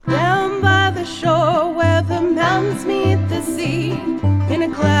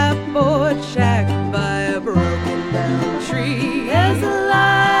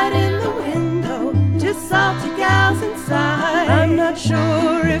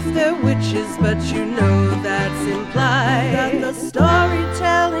wishes, but you know that's implied. Got the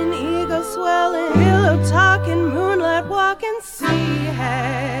storytelling, ego swelling, pillow talking, moonlight walking, sea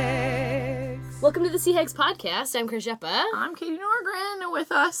hags. Welcome to the Sea Hags Podcast. I'm Chris Jeppa. I'm Katie Norgren, and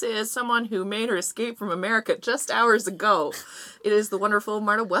with us is someone who made her escape from America just hours ago. It is the wonderful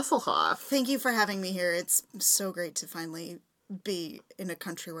Marta Wesselhoff. Thank you for having me here. It's so great to finally be in a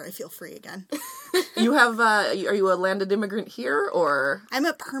country where I feel free again. You have, are you a landed immigrant here, or? I'm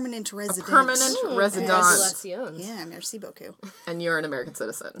a permanent resident. Permanent resident. Congratulations. Yeah, merci beaucoup. And you're an American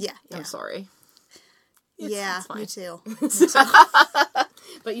citizen. Yeah. I'm sorry. Yeah, fine. me too.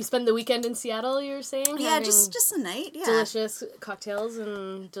 But you spent the weekend in Seattle, you were saying? Yeah, having just a night, yeah. delicious cocktails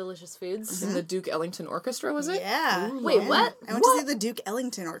and delicious foods. In the Duke Ellington Orchestra, was it? Yeah. Wait, yeah. what? I went to see the Duke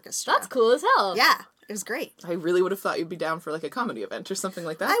Ellington Orchestra. That's cool as hell. Yeah, it was great. I really would have thought you'd be down for like a comedy event or something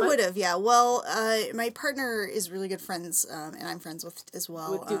like that. I but- would have, yeah. Well, my partner is really good friends, and I'm friends with as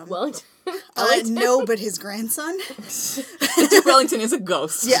well. With Duke Wellington. No, but his grandson. Duke Wellington is a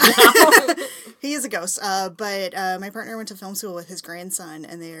ghost. Yeah. He is a ghost. But my partner went to film school with his grandson,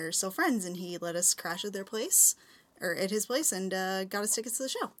 and they're still friends, and he let us crash at their place, or at his place, and got us tickets to the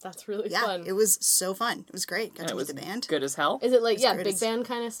show. That's really Yeah, fun. it was so fun. It was great. Got And to it meet was the band. good as hell. Is it like, great. big band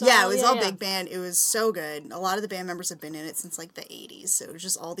kind of stuff? Yeah, it was all big band. It was so good. A lot of the band members have been in it since, like, the 80s, so it was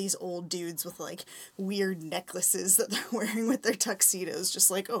just all these old dudes with, like, weird necklaces that they're wearing with their tuxedos,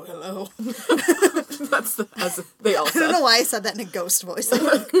 just like, oh, hello. That's as they all I said. don't know why I said that in a ghost voice. They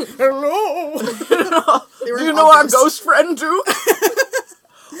were like, hello. They were Do you all know our ghosts. ghost friend, Duke?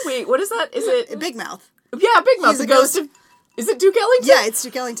 Wait, what is that? Is it... Big Mouth. Yeah, Big Mouth. He's The a ghost ghost. of... Is it Duke Ellington? Yeah, it's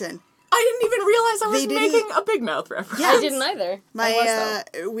Duke Ellington. I didn't even realize I was They didn't- making a Big Mouth reference. Yeah. I didn't either.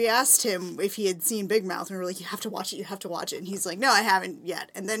 We asked him if he had seen Big Mouth, and we were like, you have to watch it, and he's like, no, I haven't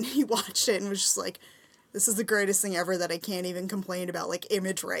yet. And then he watched it and was just like, this is the greatest thing ever that I can't even complain about, like,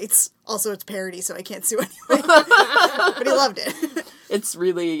 image rights. Also, it's parody, so I can't sue anyone. But he loved it. It's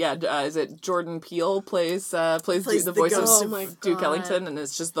really, is it Jordan Peele plays the the voice ghost. of Oh my Duke God. Ellington, and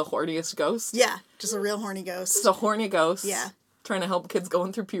it's just the horniest ghost. Yeah, just a real horny ghost. It's a horny ghost. Yeah. Trying to help kids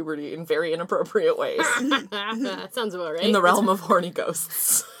going through puberty in very inappropriate ways. That sounds about right. In the realm of horny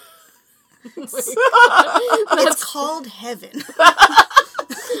ghosts. It's called Heaven.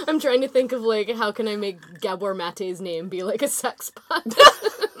 I'm trying to think of, like, how can I make Gabor Mate's name be, like, a sex pot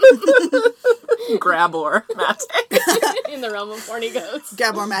Grabor Mate. in the realm of horny ghosts.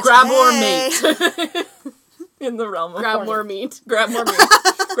 Gabor Mate. Grab or mate. In the realm of Grab horny. more meat. Grab more meat.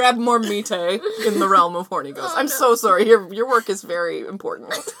 Grab more meat in the realm of horny ghosts. I'm so sorry. Your work is very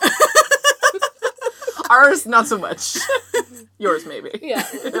important. Ours, not so much. Yours, maybe. Yeah,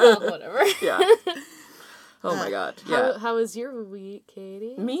 well, whatever. Yeah. Oh my God. Yeah. How was your week,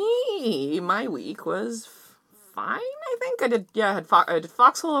 Katie? My week was fine, I think. I had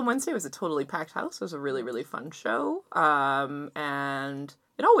Foxhole on Wednesday. It was a totally packed house. It was a really, really fun show. And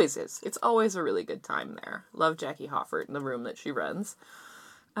it always is. It's always a really good time there. Love Jackie Hoffert in the room that she runs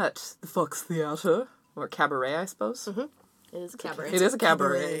at the Fox Theatre, or Cabaret, I suppose. Mm-hmm. It is a cabaret. It is a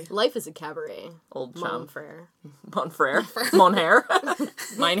cabaret. Life is a cabaret. Old Mon chum. frere. Monfrere. Monhair.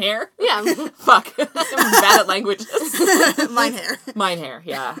 Mine hair. Yeah. Fuck. I'm bad at languages. Mine hair. Mine hair,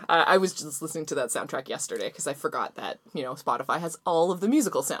 yeah. I was just listening to that soundtrack yesterday because I forgot that, Spotify has all of the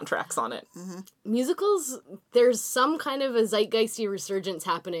musical soundtracks on it. Musicals, there's some kind of a zeitgeisty resurgence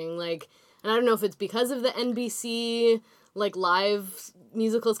happening, like, and I don't know if it's because of the NBC, like, live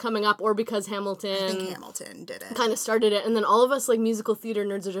musicals coming up, or because I think Hamilton Hamilton did it. kind of started it, and then all of us, like, musical theater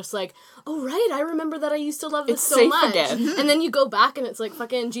nerds are just like, oh, right, I remember that I used to love this It's so safe much. again. And then you go back, and it's like,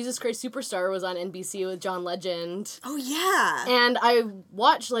 fucking Jesus Christ Superstar was on NBC with John Legend. Oh, yeah. And I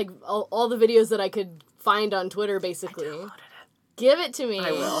watched, like, all the videos that I could find on Twitter, basically. Give it to me.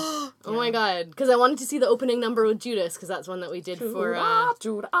 I will. Oh my God. Because I wanted to see the opening number with Judas, because that's one that we did for...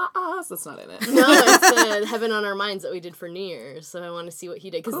 Judas. That's not in it. No, it's the Heaven on Our Minds that we did for New Year's. So I want to see what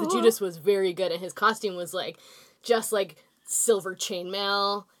he did. Because the Judas was very good, and his costume was, like, just, like, silver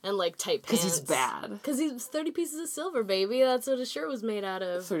chainmail and, like, tight pants. Because he's bad. Because he's 30 pieces of silver, baby. That's what his shirt was made out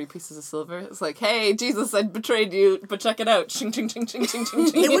of. 30 pieces of silver. It's like, hey, Jesus, I betrayed you, but check it out. Ching, ching, ching, ching, ching,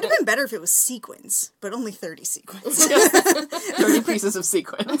 ching, ching. It would have been better if it was sequins, but only 30 sequins. 30 pieces of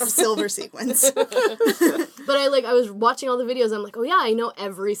sequins. Silver sequins. But I was watching all the videos, I'm like, oh yeah, I know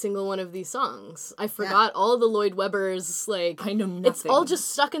every single one of these songs. I forgot all the Lloyd Webbers, like... I know nothing. It's all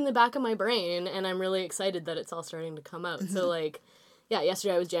just stuck in the back of my brain, and I'm really excited that it's all starting to come out. So, like, yeah,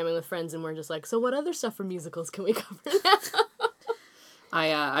 yesterday I was jamming with friends, and we're just like, so what other stuff from musicals can we cover now?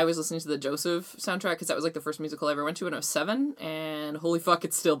 I was listening to the Joseph soundtrack because that was like the first musical I ever went to when I was 7, and holy fuck,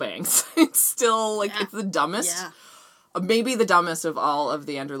 it still bangs. It's still like it's the dumbest, maybe the dumbest of all of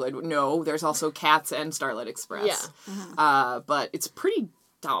the Andrew Lloyd. No, there's also Cats and Starlight Express. Yeah. But it's pretty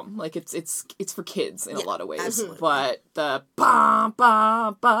dumb. Like it's for kids in a lot of ways. absolutely. But the ba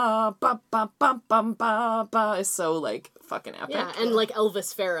ba ba ba ba ba ba ba ba is so like fucking epic. Yeah, and like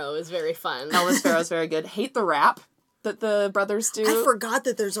Elvis Pharaoh is very fun. Elvis Pharaoh's very good. Hate the rap that the brothers do. I forgot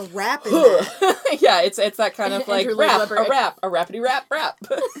that there's a rap in that. Yeah, it's that kind of like Andrew Lloyd rap, Webber. a rapidy rap.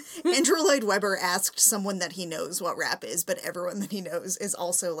 Andrew Lloyd Webber asked someone that he knows what rap is, but everyone that he knows is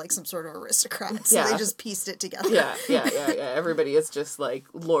also like some sort of aristocrat. So Yeah. they just pieced it together. Yeah. Everybody is just like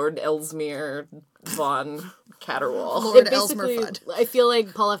Lord Ellesmere von Catterwall. Lord It Ellesmere basically, Fudd. I feel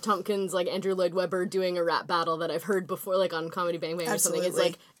like Paul F. Tompkins, like Andrew Lloyd Webber doing a rap battle that I've heard before, like on Comedy Bang Bang or something. It's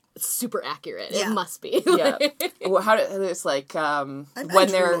Absolutely. like super accurate. Yeah. It must be. Yeah. Well, it's like I'm when Andrew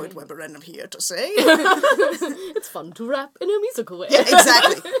they're Lloyd Webber, and I'm here to say. It's fun to rap in a musical way.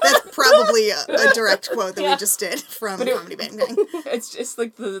 Exactly. That's probably a direct quote that we just did from Comedy Bang Bang. it's just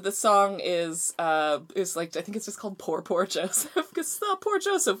like the song is like I think it's just called Poor Joseph, because poor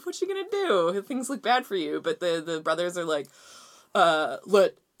Joseph, what you gonna do? Things look bad for you. But the brothers are like,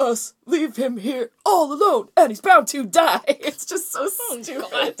 let us leave him here all alone, and he's bound to die. It's just so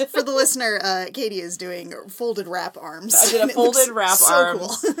stupid. For the listener, Katie is doing folded wrap arms. I did a and it looks folded wrap so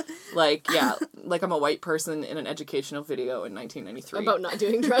arms. Cool. Like I'm a white person in an educational video in 1993 About not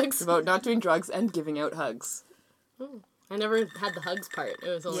doing drugs. about not doing drugs and giving out hugs. I never had the hugs part. It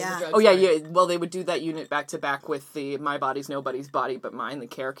was only Yeah. the drugs Oh yeah, part. yeah. Well, they would do that unit back to back with the My Body's Nobody's Body But Mine, the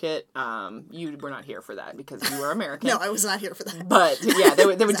Care Kit. You were not here for that because you were American. No, I was not here for that. But yeah, they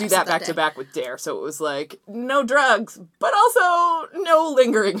would do absent that that back to day. back with Dare. So it was like no drugs, but also no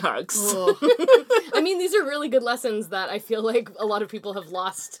lingering hugs. I mean, these are really good lessons that I feel like a lot of people have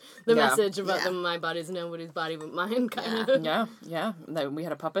lost the Yeah. message about Yeah. them. My body's nobody's body but mine, kind of. Yeah. Then we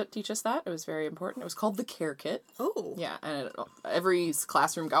had a puppet teach us that. It was very important. It was called the Care Kit. Oh. Yeah, and every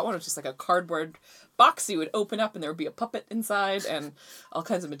classroom got one. It was just like a cardboard box you would open up, and there would be a puppet inside, and all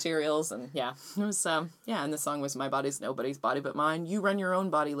kinds of materials. And yeah, it was and the song was "My body's nobody's body but mine. You run your own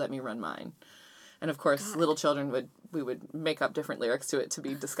body, let me run mine." And of course, little children would make up different lyrics to it to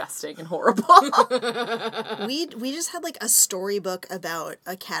be disgusting and horrible. We just had like a storybook about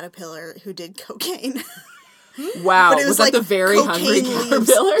a caterpillar who did cocaine. Wow, But it was that like the very hungry cocaine leaves.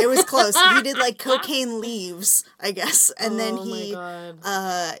 caterpillar? It was close. He did like cocaine leaves, I guess, and then Oh my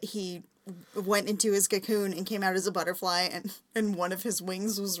God. he went into his cocoon and came out as a butterfly, and one of his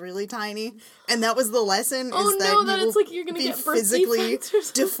wings was really tiny, and that was the lesson. Oh, is that no, you that will it's like you're gonna be get birth physically defects or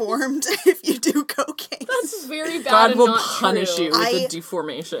something. deformed if you do cocaine. That's very bad God and will not punish true. you with the I-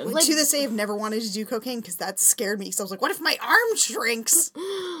 deformation. Like- To this day, I've never wanted to do cocaine because that scared me. So I was like, "What if my arm shrinks?"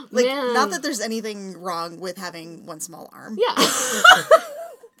 Like, Man. not that there's anything wrong with having one small arm. Yeah.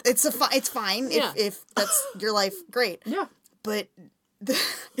 It's fine Yeah. if that's your life. Great, yeah. but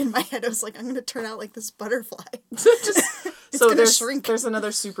in my head, I was like, "I'm gonna turn out like this butterfly." So gonna there's shrink. there's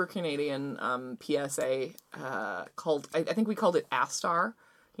another super Canadian PSA called I think we called it Astar.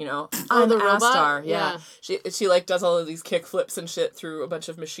 You know, I'm the robot? Astar. Yeah. Yeah. She like does all of these kick flips and shit through a bunch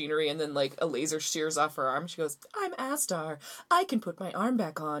of machinery, and then like a laser shears off her arm. She goes, "I'm Astar. I can put my arm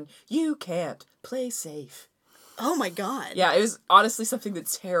back on. You can't. Play safe." Oh my god! Yeah, it was honestly something that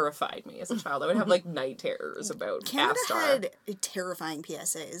terrified me as a child. I would have like night terrors about Canada Astar. had terrifying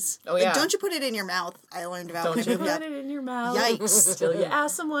PSAs. Oh, yeah. Don't you put it in your mouth? I learned about Don't when I you moved put up. it in your mouth. Yikes. Till you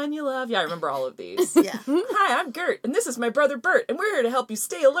ask someone you love. Yeah, I remember all of these. Yeah. Hi, I'm Gert, and this is my brother Bert, and we're here to help you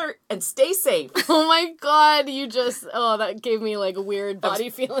stay alert and stay safe. Oh my God, that gave me like a weird body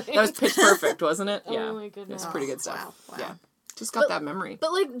feeling. That was Pitch Perfect, wasn't it? Yeah. Oh my goodness. It was pretty good stuff. Wow. Yeah. Just got that memory.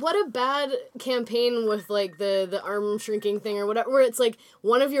 But like, what a bad campaign with like the arm shrinking thing or whatever. Where it's like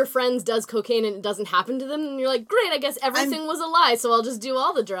one of your friends does cocaine and it doesn't happen to them, and you're like, great, I guess everything was a lie, so I'll just do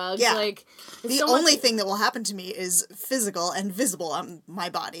all the drugs. Yeah. Like, it's The so only much- thing that will happen to me is physical and visible on my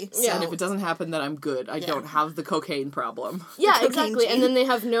body. So. Yeah. And if it doesn't happen, then I'm good. I don't have the cocaine problem. Yeah, cocaine exactly. gene. And then they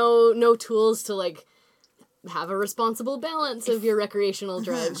have no tools to like have a responsible balance of your recreational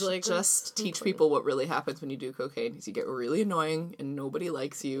drugs. Like, Just teach people what really happens when you do cocaine is you get really annoying and nobody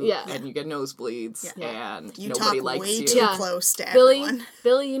likes you. Yeah. And you get nosebleeds and You nobody talk likes way you. too Yeah. close to Billy, everyone.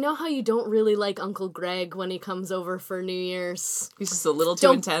 Billy, you know how you don't really like Uncle Greg when he comes over for New Year's? He's just a little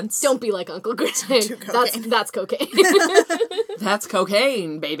too intense. Don't be like Uncle Greg. do cocaine. That's cocaine. That's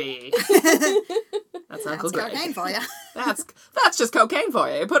cocaine, baby. That's Uncle Greg. Cocaine for you. That's just cocaine for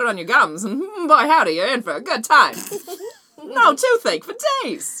you. You put it on your gums, and boy, howdy, you're in for a good time. No, toothache for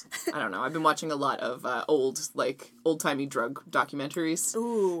days. I don't know. I've been watching a lot of old-timey drug documentaries.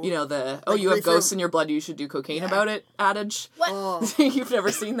 Ooh. You know, you have reefer- ghosts in your blood, you should do cocaine about it adage. What? Oh. You've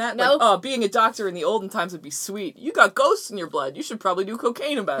never seen that? No. Like, being a doctor in the olden times would be sweet. You got ghosts in your blood, you should probably do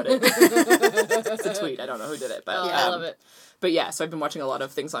cocaine about it. It's a tweet. I don't know who did it, but I love it. But yeah, so I've been watching a lot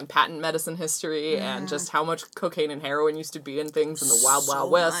of things on patent medicine history and just how much cocaine and heroin used to be in things in the Wild Wild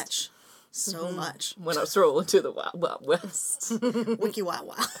West. Much. So much. When I was rolling to the Wild Wild West. Wiki wow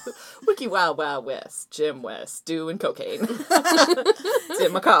wow. Wiki Wild Wild West. Jim West doing cocaine. It's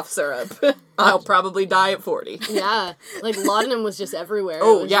in my cough syrup. I'll probably die at 40. Yeah, like laudanum was just everywhere.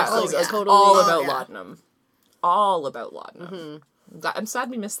 Oh, It was yeah. just, It like, was totally. all Oh, about yeah. laudanum. All about laudanum. I'm sad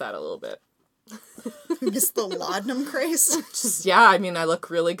we missed that a little bit. We missed the laudanum craze. Just, yeah, I mean, I look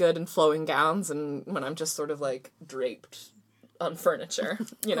really good in flowing gowns and when I'm just sort of, like, draped on furniture,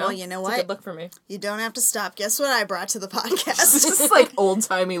 you know? Well, you know It's a what? good look for me. You don't have to stop. Guess what I brought to the podcast? It's just, like,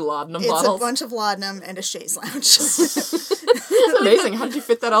 old-timey laudanum It's bottles. a bunch of laudanum and a chaise lounge. It's amazing. How did you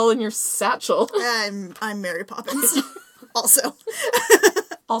fit that all in your satchel? I'm Mary Poppins. Also.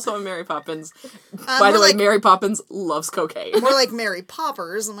 Also, I'm Mary Poppins. By the more way, like- Mary Poppins loves cocaine. More like Mary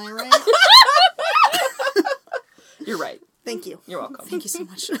Poppers, am I right? You're right. Thank you. You're welcome. Thank you so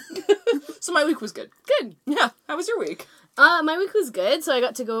much. So my week was good. Good. Yeah. How was your week? My week was good, so I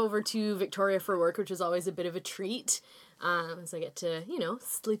got to go over to Victoria for work, which is always a bit of a treat. So I get to,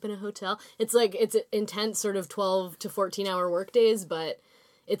 sleep in a hotel. It's intense sort of 12 to 14 hour work days, but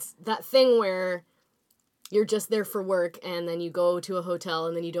it's that thing where you're just there for work and then you go to a hotel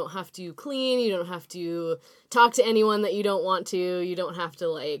and then you don't have to clean, you don't have to talk to anyone that you don't want to, you don't have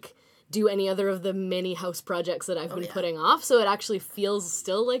to do any other of the many house projects that I've been putting off. So it actually feels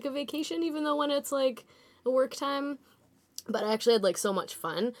still like a vacation, even though when it's a work time. But I actually had so much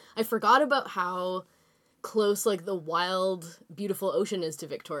fun. I forgot about how close the wild, beautiful ocean is to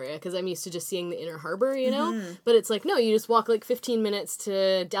Victoria, because I'm used to just seeing the inner harbor, you know? But it's no, you just walk 15 minutes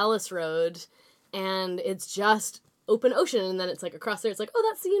to Dallas Road and it's just open ocean, and then it's across there, it's oh,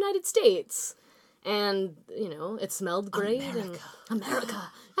 that's the United States. And, it smelled great. America.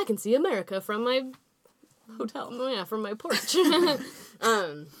 I can see America from my Hotel. Oh, yeah, from my porch.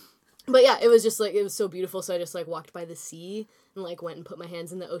 But yeah, it was just it was so beautiful. So I just walked by the sea and went and put my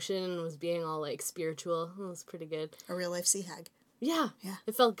hands in the ocean and was being all spiritual. It was pretty good. A real life sea hag. Yeah. Yeah.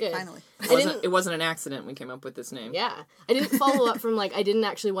 It felt good. Finally. It wasn't an accident we came up with this name. Yeah. I didn't follow up from I didn't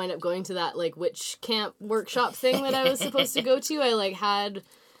actually wind up going to that witch camp workshop thing that I was supposed to go to. I had,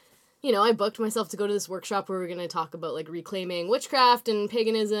 I booked myself to go to this workshop where we were going to talk about reclaiming witchcraft and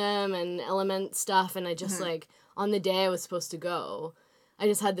paganism and element stuff, and I just on the day I was supposed to go, I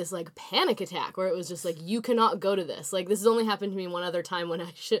just had this panic attack where it was just you cannot go to this. This has only happened to me one other time when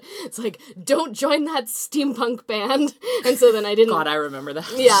I should. It's don't join that steampunk band. And so then I didn't. God, I remember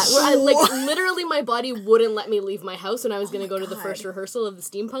that. Yeah, where I literally my body wouldn't let me leave my house when I was going to go to the first rehearsal of the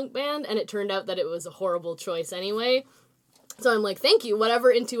steampunk band, and it turned out that it was a horrible choice anyway. So I'm thank you,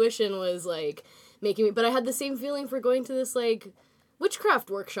 whatever intuition was making me. But I had the same feeling for going to this witchcraft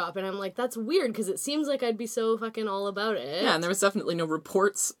workshop, and I'm that's weird because it seems I'd be so fucking all about it. Yeah, and there was definitely no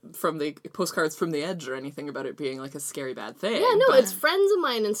reports from the postcards from the Edge or anything about it being a scary bad thing. Yeah, no, but it's friends of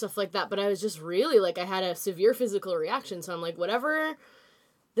mine and stuff like that, but I was just really I had a severe physical reaction, so I'm whatever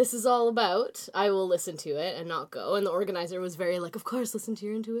this is all about, I will listen to it and not go. And the organizer was very of course, listen to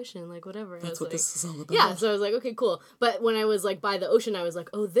your intuition, whatever. That's what this is all about. Yeah, so I was okay, cool. But when I was by the ocean, I was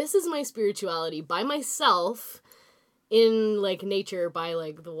oh, this is my spirituality by myself in nature by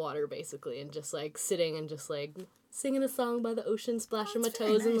the water basically, and just sitting and just singing a song by the ocean, splashing my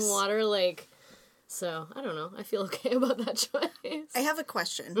toes in the water, so I don't know, I feel okay about that choice. I have a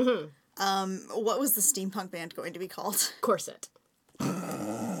question. What was the steampunk band going to be called? Corset.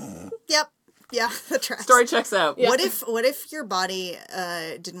 Yep. Yeah, the tracks. Story checks out. Yeah. What if your body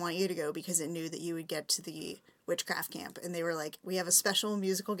didn't want you to go because it knew that you would get to the witchcraft camp, and they were we have a special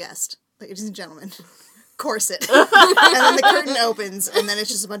musical guest, ladies and gentlemen, Corset. And then the curtain opens, and then it's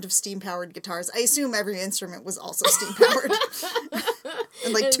just a bunch of steam-powered guitars. I assume every instrument was also steam-powered.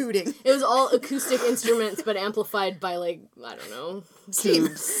 And tooting. It was all acoustic instruments, but amplified by I don't know, Steam.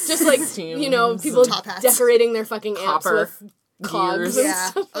 just Steam. people Top hats. decorating their fucking amps Copper with cogs gears. and Yeah.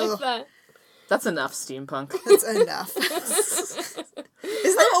 stuff like Ugh. that. That's enough, steampunk. That's enough.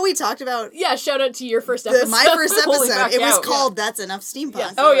 Isn't that what we talked about? Yeah, shout out to your first episode. My first Holy episode. fuck, It was yeah. called That's Enough Steampunk.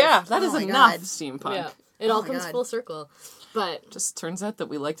 Yes. Oh yeah, that Oh is my enough, God. steampunk. Yeah, it all my comes God. full circle. But Just turns out that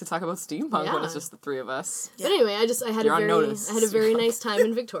we like to talk about steampunk when Yeah. it's just the three of us, But anyway, I had You're on notice. I had a very nice time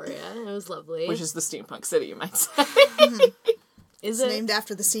in Victoria. It was lovely. which is the steampunk city, you might say. Is It's it? named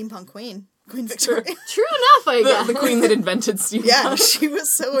after the steampunk queen, Queen Victoria. True enough, I guess. The queen that invented steampunk. Yeah, she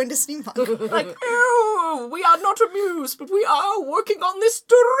was so into steampunk. Like, ew, we are not amused, but we are working on this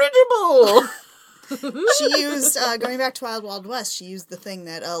dirigible. She used, going back to Wild Wild West, she used the thing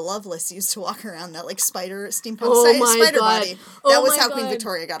that Lovelace used to walk around, that, like, steampunk spider body. That was how Queen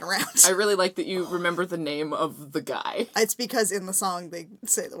Victoria got around. I really like that you remember the name of the guy. It's because in the song they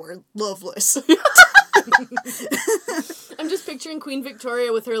say the word Loveless. I'm just picturing Queen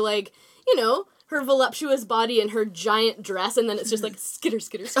Victoria with her, like, you know, her voluptuous body and her giant dress, and then it's just like skitter,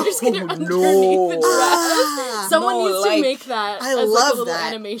 skitter, skitter, skitter underneath the dress. Someone needs to make that I as love like a little that.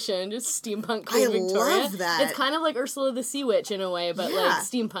 animation, just steampunk Queen Victoria. Love that. It's kind of like Ursula the Sea Witch in a way, but like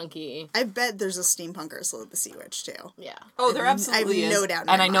steampunky. I bet there's a steampunk Ursula the Sea Witch too. Yeah. Oh, there absolutely I have is. no doubt in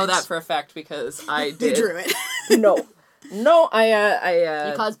and my I know mind. that for a fact because I You did. drew it. No, I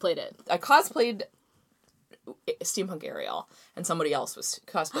You cosplayed it. I cosplayed steampunk Ariel, and somebody else was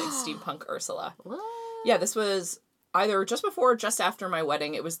cosplaying steampunk Ursula. What? Yeah, this was either just before or just after my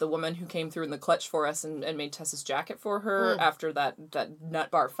wedding. It was the woman who came through in the clutch for us and made Tessa's jacket for her after that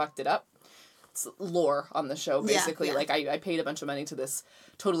nut bar fucked it up. It's lore on the show, basically. Yeah. Like, I paid a bunch of money to this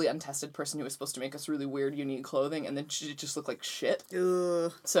totally untested person who was supposed to make us really weird, unique clothing, and then she just looked like shit.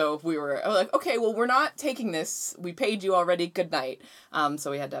 Ugh. So I was like, okay, well, we're not taking this. We paid you already. Good night.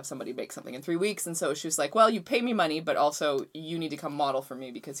 So we had to have somebody make something in 3 weeks. And so she was like, well, you pay me money, but also you need to come model for me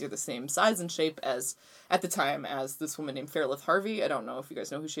because you're the same size and shape as, at the time, as this woman named Fairlith Harvey. I don't know if you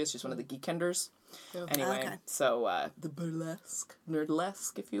guys know who she is. She's one of the Geekenders. Anyway, Okay. so the burlesque,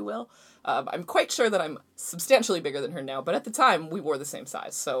 nerdlesque, if you will. I'm quite sure that I'm substantially bigger than her now, but at the time, we wore the same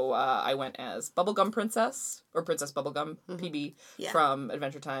size. So I went as Bubblegum Princess, or Princess Bubblegum, PB, from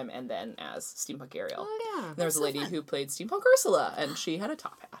Adventure Time, and then as Steampunk Ariel. Oh, yeah. And there was a lady who played Steampunk Ursula, and she had a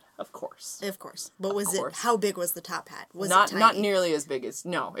top hat, of course. Of course. But was course. it, how big was the top hat? Was Not it tiny? not nearly as big as,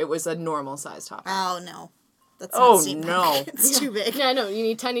 no, it was a normal size top hat. Oh, no. That's Oh, not steampunk. no. It's too big. Yeah, I know. You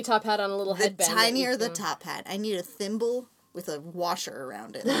need tiny top hat on a little The headband. that tinier you the can- top hat. I need a thimble with a washer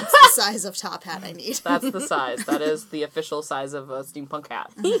around it. That's the size of top hat I need. That's the size. That is the official size of a steampunk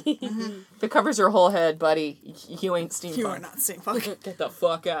hat. If it covers your whole head, buddy, you ain't steampunk. You are not steampunk. Get the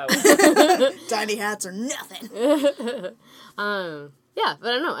fuck out. Tiny hats are nothing. Yeah, but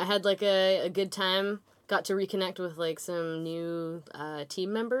I don't know. I had like a good time. Got to reconnect with like some new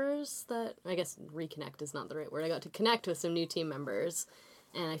team members that, I guess reconnect is not the right word. I got to connect with some new team members,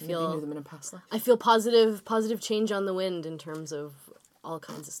 and I You knew feel them in a past life. I feel positive change on the wind in terms of all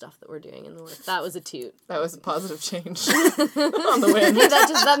kinds of stuff that we're doing in the work. That was a toot. That was a positive change on the wind. Hey,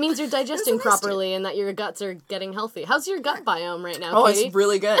 that means you're digesting properly and that your guts are getting healthy. How's your gut biome right now, Oh, Katie? it's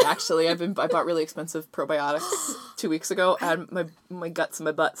really good, actually. I bought really expensive probiotics 2 weeks ago, and my guts and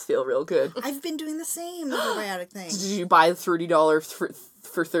my butts feel real good. I've been doing the same, the probiotic thing. Did you buy $30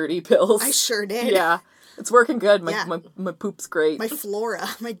 for 30 pills? I sure did. Yeah. It's working good. Yeah. My poop's great. My flora,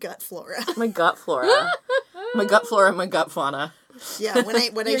 my gut flora. My gut flora. My gut flora and my gut fauna. Yeah, when I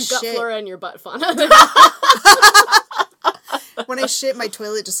your gut shit, flora and your butt fauna. when I shit, my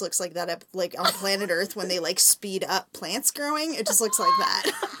toilet just looks like that. Like on Planet Earth, when they like speed up plants growing, it just looks like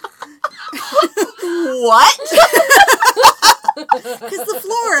that. What? Because the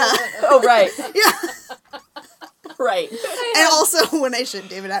flora. Oh, right. Yeah. Right. And also, when I shit,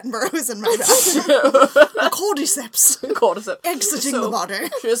 David Attenborough is in my bathroom. Cordyceps Cordyceps. exiting the water.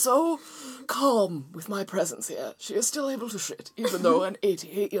 She is so calm with my presence here. She is still able to shit, even though an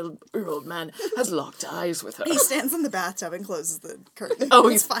 88-year-old man has locked eyes with her. He stands in the bathtub and closes the curtain. Oh,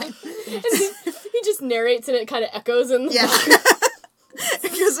 It's he's- fine. He just narrates and it kind of echoes in the Yeah.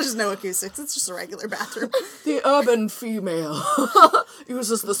 Because there's no acoustics. It's just a regular bathroom. The urban female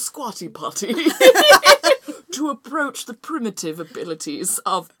uses the squatty potty to approach the primitive abilities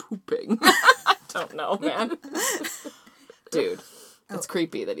of pooping. I don't know, man. Dude, it's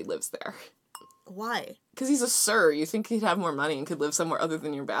creepy that he lives there. Why? Because he's a sir. You think he'd have more money and could live somewhere other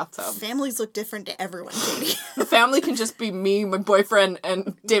than your bathtub. Families look different to everyone, Katie. The family can just be me, my boyfriend,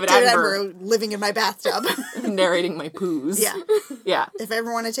 and David David Attenborough Attenborough living in my bathtub. narrating my poos. Yeah. Yeah. If I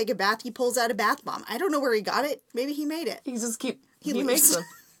ever want to take a bath, he pulls out a bath bomb. I don't know where he got it. Maybe he made it. He just he leaves. makes them.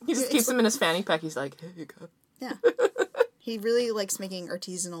 He just keeps them in his fanny pack. He's like, here you go. Yeah. He really likes making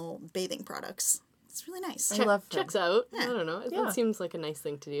artisanal bathing products. It's really nice. I love him. checks out. I don't know. Yeah. That seems like a nice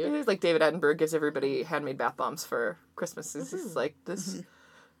thing to do. It's like David Attenborough gives everybody handmade bath bombs for Christmas. It's like, this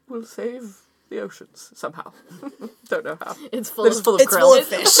will save the oceans somehow. Don't know how. It's full It's of full of It's krill. full of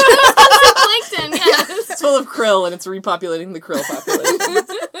fish. plankton. Yes. It's full of krill, and it's repopulating the krill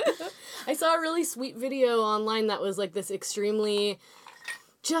population. I saw a really sweet video online that was like this extremely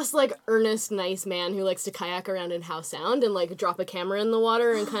just like earnest, nice man who likes to kayak around in Howe Sound and like drop a camera in the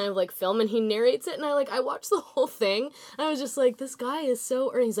water and kind of like film, and he narrates it, and I watched the whole thing, and I was just like, this guy is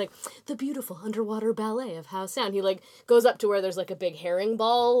so he's like, the beautiful underwater ballet of Howe Sound. He like goes up to where there's like a big herring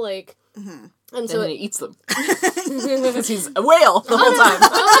ball, like, and so And then he eats them. Because he's a whale the whole time.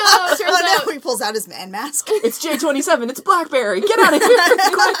 oh, turns Oh out no, he pulls out his man mask. It's J27, it's Blackberry, get out of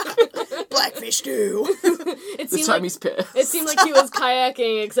here! Blackfish stew. it This seemed time like he's pissed. it seemed like he was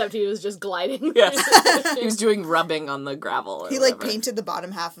kayaking, except he was just gliding. Yes. He was doing rubbing on the gravel. Or He like whatever. painted the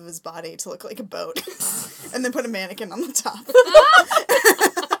bottom half of his body to look like a boat, and then put a mannequin on the top.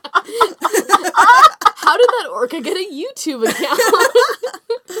 How did that orca get a YouTube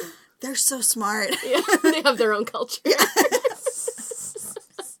account? They're so smart. Yeah, they have their own culture.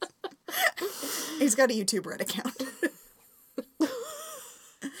 He's got a YouTube Red account.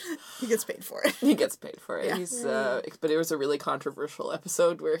 He gets paid for it. He gets paid for it. Yeah. He's, but it was a really controversial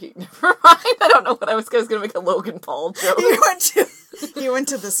episode where he. Never mind. I don't know what I was going to make a Logan Paul joke. He went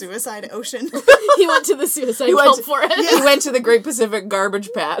to the suicide ocean. He went to the suicide He went help to- for it. He went to the Great Pacific Garbage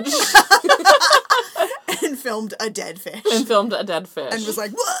Patch And filmed a dead fish. and filmed a dead fish. And was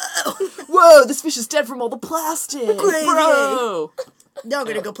like, whoa! whoa, this fish is dead from all the plastic, Crazy. bro. Now I'm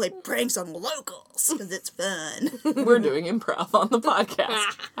gonna go play pranks on the locals, because it's fun. We're doing improv on the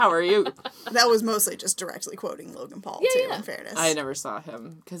podcast. How are you? That was mostly just directly quoting Logan Paul, too, in fairness. I never saw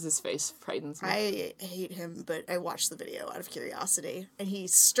him because his face frightens me. I hate him, but I watched the video out of curiosity, and he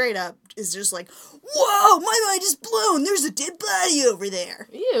straight up is just like, whoa, my mind is blown, there's a dead body over there.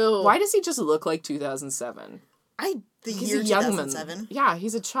 Ew. Why does he just look like 2007? The He's year a young 2007. man. Yeah,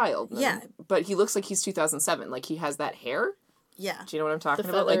 he's a child. Yeah. But he looks like he's 2007. Like, he has that hair. Yeah. Do you know what I'm talking The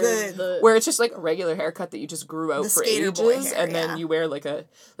about? Like, feather, where it's just like a regular haircut that you just grew out The for skater ages, boy hair, and yeah. then you wear like a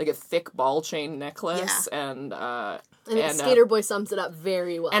thick ball chain necklace and Skater Boy sums it up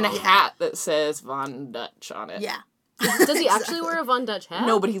very well. and a hat that says Von Dutch on it. Yeah. Does he actually wear a Von Dutch hat?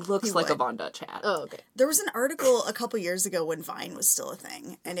 No, but he looks He like a would. Von Dutch hat. Oh, okay. There was an article a couple years ago when Vine was still a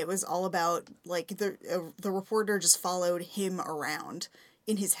thing, and it was all about, like, the reporter just followed him around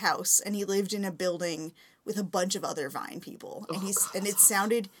in his house, and he lived in a building with a bunch of other Vine people, and it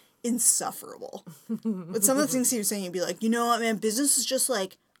sounded insufferable. But some of the things he was saying, he'd be like, you know what, man, business is just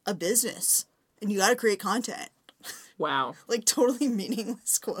like a business, and you gotta create content. Wow, Like, totally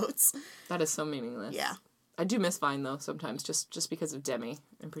meaningless quotes. that is so meaningless. Yeah. I do miss Vine though sometimes, just because of Demi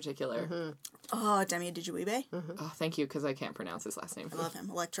in particular. Oh, Demi Dijuibe. Oh, thank you, because I can't pronounce his last name. I love him.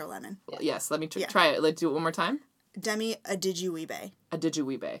 Electro Lemon. Yes, let me try it. Let's do it one more time. Demi Dijuibe. A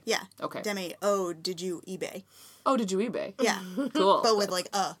Dijuibe. Yeah. Okay. Demi did you eBay? Oh, Dijuibe. Yeah. Cool. But with like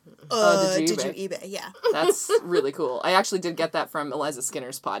did you did you eBay? Yeah. That's really cool. I actually did get that from Eliza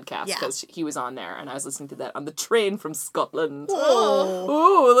Skinner's podcast Yeah. because he was on there, and I was listening to that on the train from Scotland. Oh.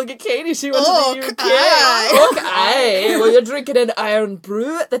 Oh, look at Katie. She went Oh, to the UK. aye. Okay. Well, you're drinking an iron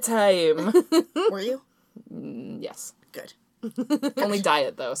brew at the time. Were you? Yes. Good. Only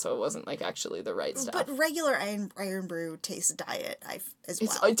diet, though, so it wasn't, like, actually the right stuff. But regular iron brew tastes diet as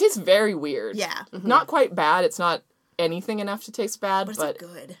well. It tastes very weird. Yeah. Not quite bad. It's not anything enough to taste bad, But it's but not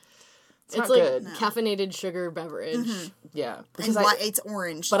good. it's not like good. caffeinated sugar beverage. Yeah. And why it's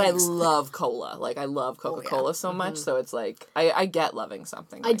orange. But I juice. love cola. Like, I love Coca-Cola so much, so it's like, I get loving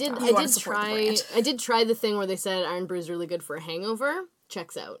something I like did. that. I wanna did support the try. brand. I did try the thing where they said iron brew is really good for a hangover.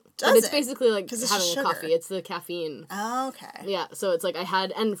 Checks out. Does but it's it? basically like 'Cause it's having just a sugar. coffee. It's the caffeine. Okay. Yeah, so it's like I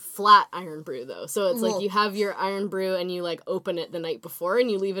had and flat iron brew though. So it's like Ugh. you have your iron brew and you like open it the night before and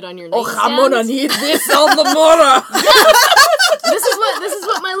you leave it on your Oh, nightstand. I'm gonna need this on the morrow. This is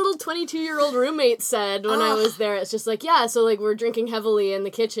what my little 22-year-old roommate said when I was there. It's just like, yeah, so like we're drinking heavily in the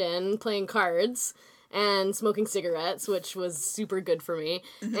kitchen, playing cards and smoking cigarettes, which was super good for me.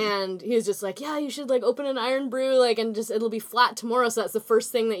 And he was just like, yeah, you should like open an iron brew, like, and just it'll be flat tomorrow, so that's the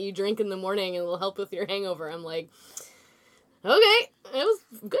first thing that you drink in the morning and it'll help with your hangover. I'm like, okay, it was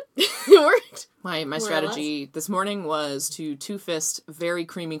good. It worked. My strategy this morning was to two-fist very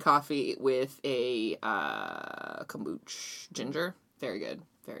creamy coffee with a kombucha ginger. Very good.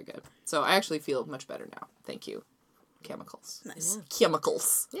 Very good. So I actually feel much better now. Thank you. Chemicals. Nice.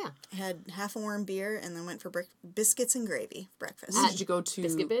 Chemicals. Yeah. I had half a warm beer and then went for biscuits and gravy breakfast. Did you go to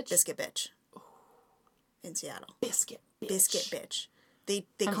Biscuit bitch? Biscuit bitch. In Seattle. Biscuit bitch. Biscuit bitch. They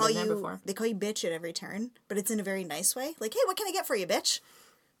I've call been there you before. they call you bitch at every turn, but it's in a very nice way. Like, hey, what can I get for you, bitch?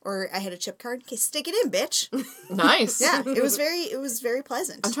 Or I had a chip card. Okay, stick it in, bitch. Nice. Yeah, it was very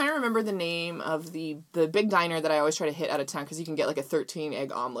pleasant. I'm trying to remember the name of the big diner that I always try to hit out of town because you can get like a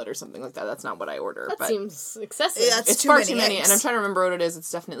 13-egg omelet or something like that. That's not what I order. That but seems excessive. Yeah, it's too far many too many, eggs. and I'm trying to remember what it is.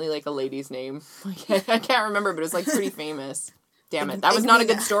 It's definitely like a lady's name. Like, I can't remember, but it's like pretty famous. Damn it. That was not a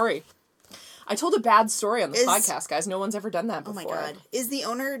good story. I told a bad story on the podcast, guys. No one's ever done that before. Oh my god. Is the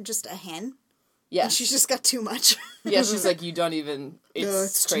owner just a hen? Yeah. And she's just got too much. Yeah, she's like, you don't even...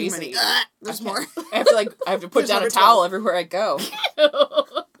 It's too crazy. many. There's more. I have to put down a towel everywhere I go.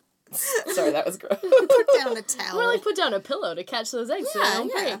 Sorry, that was gross. Put down a towel. Or like put down a pillow to catch those eggs so they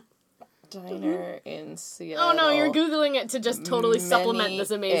don't break. Diner in Seattle. Oh no, you're Googling it to just totally supplement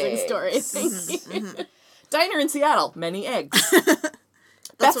this amazing story. Thank you. Diner in Seattle, many eggs.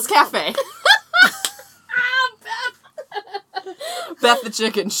 Beth's Cafe. Beth the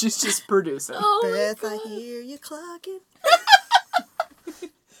chicken, she's just producing. Oh Beth, I hear you clocking.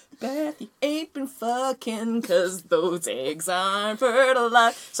 Beth, you ain't been fucking 'cause those eggs aren't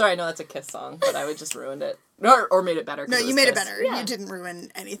fertilized. Sorry, I know that's a Kiss song, but I would just ruined it. Or made it better. No, you made it better. Yeah. You didn't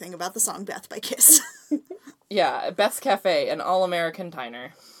ruin anything about the song Beth by Kiss. Yeah, Beth's Cafe, an all-American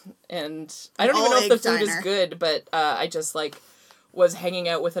diner. And I don't even know if the food is good, but I just, was hanging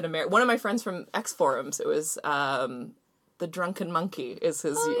out with one of my friends from X Forums. It was, the Drunken Monkey was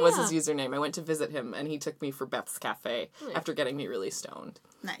his username. I went to visit him, and he took me for Beth's Cafe after getting me really stoned.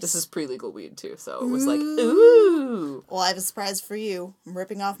 Nice. This is pre-legal weed, too, so it was ooh. Well, I have a surprise for you. I'm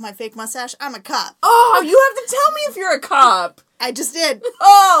ripping off my fake mustache. I'm a cop. Oh, you have to tell me if you're a cop. I just did.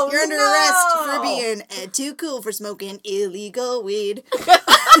 Oh, You're under arrest for being too cool for smoking illegal weed.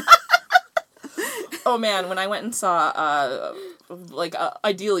 Oh, man, when I went and saw,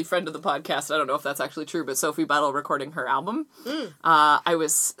 ideally friend of the podcast, I don't know if that's actually true, but Sophie Battle recording her album, I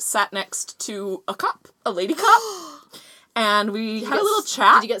was sat next to a lady cop, and we had a little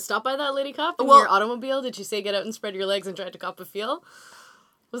chat. Did you get stopped by that lady cop in Well- your automobile? Did she say get out and spread your legs and try to cop a feel?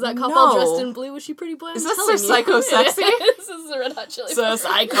 Was that cop all dressed in blue? Was she pretty blue? Is this so psycho sexy? This is the Red Hot Chili So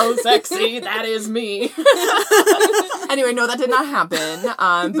psycho sexy, that is me. Anyway, no, that did not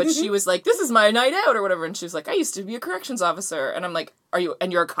happen. But she was like, this is my night out or whatever. And she was like, I used to be a corrections officer. And I'm like,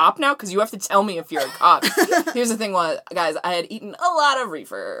 you're a cop now? Because you have to tell me if you're a cop. Here's the thing was, guys, I had eaten a lot of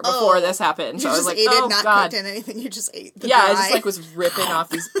reefer before this happened. So You I just was like, ate oh it, not God. cooked in anything. You just ate the Yeah, dry. I just was ripping off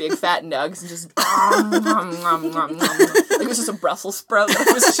these big fat nugs and just it was just a Brussels sprout that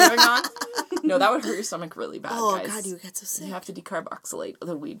I was chewing on. No, that would hurt your stomach really bad, Oh, guys. God, you get so sick. You have to decarboxylate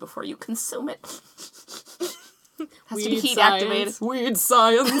the weed before you consume it. Has to be Weed heat science. activated. Weird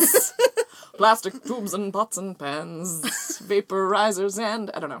science. Plastic tubes and pots and pans. Vaporizers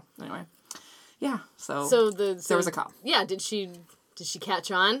and I don't know. Anyway. Yeah, so there was a cop. Yeah, did she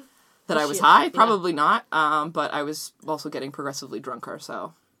catch on? That I was high? Probably not. But I was also getting progressively drunker,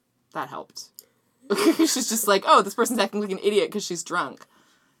 so that helped. She's just like, oh, this person's acting like an idiot because she's drunk.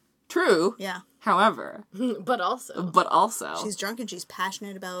 True. Yeah. However. But also. She's drunk and she's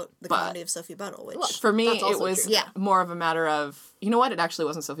passionate about the comedy of Sophie Buttle, which... For me, That's it also was true. more of a matter of... You know what? It actually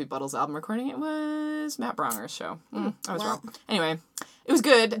wasn't Sophie Buttle's album recording. It was Matt Bronger's show. I was wrong. Anyway, it was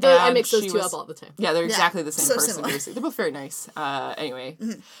good. I mix those two up all the time. Yeah, they're exactly the same so person. similar. They're both very nice. Anyway.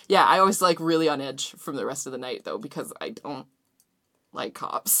 Yeah, I always really on edge from the rest of the night, though, because I don't like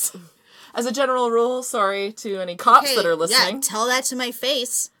cops. As a general rule, sorry to any cops that are listening. Yeah, tell that to my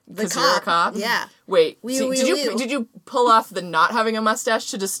face. Because you're a cop? Yeah. Wait, Wee, so wee, did wee. you pull off the not having a mustache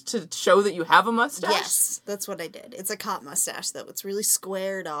to show that you have a mustache? Yes, that's what I did. It's a cop mustache, though. It's really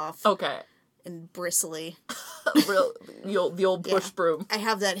squared off Okay. and bristly. The old bush broom. I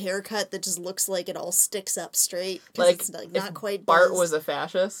have that haircut that just looks like it all sticks up straight. 'Cause Like, it's not if quite Bart buzzed. was a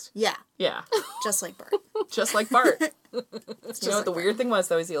fascist. Yeah, Yeah. just like Bart. Just like Bart. You Just know what like the Bart. weird thing was,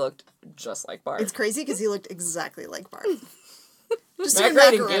 though, is he looked just like Bart. It's crazy because he looked exactly like Bart. Just Matt doing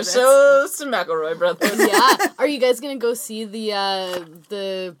Grady McElroy gives bits. shows to McElroy Brothers. Yeah. Are you guys gonna go see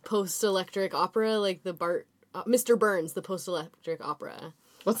the post-electric opera, like the Mr. Burns, the post-electric opera?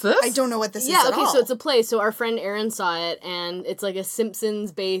 What's this? I don't know what this is Yeah, at okay, all. so it's a play. So our friend Aaron saw it, and it's like a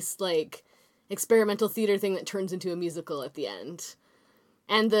Simpsons-based, experimental theater thing that turns into a musical at the end.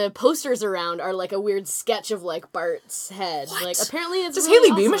 And the posters around are like a weird sketch of Bart's head. What? Apparently it's Does really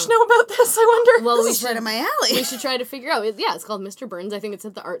Haley Beamish awesome. know about this, I wonder? Well, This is right in my alley. we should try to figure out. It's called Mr. Burns. I think it's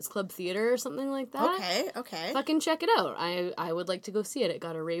at the Arts Club Theater or something like that. Okay. Fucking check it out. I would like to go see it. It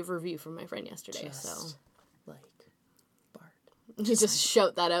got a rave review from my friend yesterday. So like Bart. you just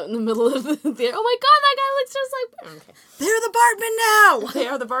shout that out in the middle of the theater. Oh my god, that guy looks just like Bart. Okay. They're the Bartman now! They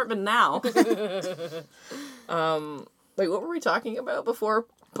are the Bartman now. Wait, what were we talking about before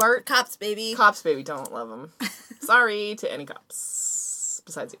Bart? Cops, baby. Cops, baby, don't love them. Sorry to any cops.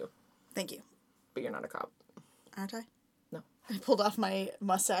 Besides you. Thank you. But you're not a cop. Aren't I? No. I pulled off my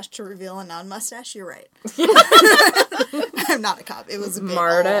mustache to reveal a non-mustache. You're right. I'm not a cop. It was a bit all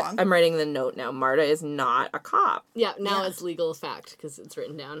Marta, along. I'm writing the note now. Marta is not a cop. Yeah, now Yeah. it's legal fact because it's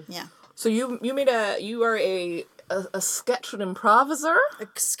written down. Yeah. So you are a sketch and improviser? A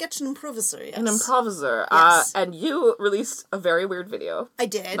sketch and improviser, yes. An improviser. Yes. And you released a very weird video I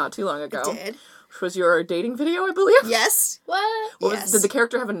did. not too long ago. I did. Which was your dating video, I believe? Yes. What? Yes. Did the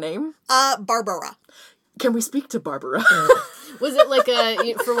character have a name? Barbara. Can we speak to Barbara? Was it like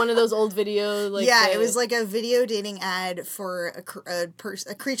for one of those old video like? Yeah, it was like a video dating ad for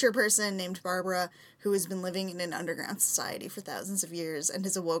a creature person named Barbara who has been living in an underground society for thousands of years and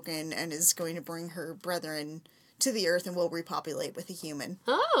has awoken and is going to bring her brethren to the earth and will repopulate with a human.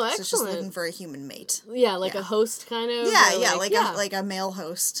 Oh, So she's just excellent. looking for a human mate. Yeah, like a host kind of. Yeah, or yeah, yeah. like a male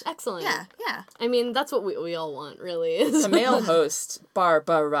host. Excellent. Yeah, yeah. I mean, that's what we all want, really. Is A male host,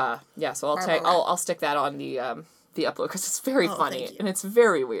 Barbara. Yeah, so Barbara. I'll stick that on the upload because it's very funny thank you. and it's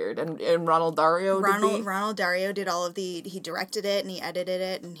very weird. And Ronald Dario Ronald Dario did all of he directed it and he edited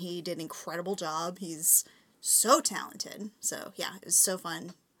it and he did an incredible job. He's so talented. So yeah, it was so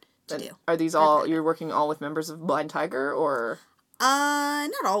fun to do. Are these all you're working all with members of Blind Tiger or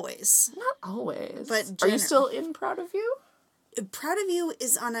Not always. not always? But are you still in Proud of You? Proud of You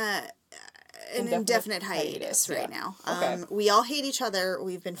is on an indefinite hiatus right now. Okay. We all hate each other.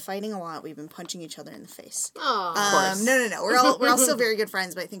 We've been fighting a lot. We've been punching each other in the face. Aw. No. We're all still very good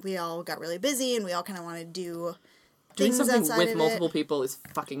friends, but I think we all got really busy and we all kind of want to do Doing things something outside with of multiple it. people is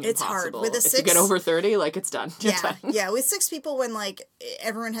fucking It's hard. impossible. With a if you six- get over 30, like it's done. You're Yeah, done. yeah. With 6 people, when like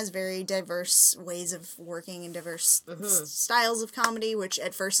everyone has very diverse ways of working and diverse styles of comedy, which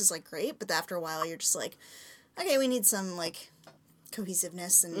at first is like great, but after a while you're just like, okay, we need some like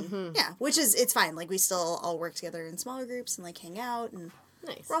cohesiveness and yeah, which is it's fine. Like we still all work together in smaller groups and like hang out and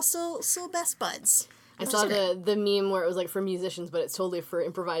Nice. we're all still best buds. I saw the meme where it was like for musicians, but it's totally for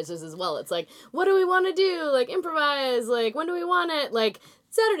improvisers as well. It's like, what do we want to do? Like improvise. Like when do we want it? Like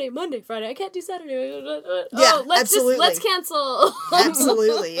Saturday, Monday, Friday. I can't do Saturday. Yeah, absolutely. Let's cancel.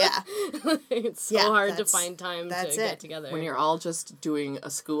 Absolutely, yeah. It's so Yeah, hard to that's- find time to that's get it. together. When you're all just doing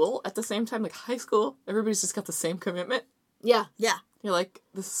a school at the same time, like high school, everybody's just got the same commitment. yeah, Yeah. You're like,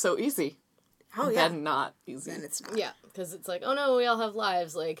 this is so easy. Oh yeah. Then not easy. Then it's not. yeah, because it's like, oh no, we all have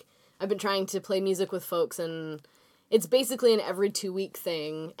lives. Like I've been trying to play music with folks, and it's basically an every 2-week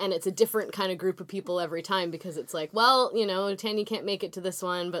thing, and it's a different kind of group of people every time because it's like, well, you know, Tanya can't make it to this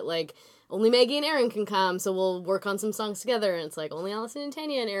one, but like only Maggie and Aaron can come, so we'll work on some songs together, and it's like only Allison and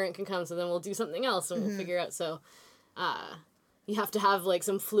Tanya and Aaron can come, so then we'll do something else and we'll figure out. So you have to have like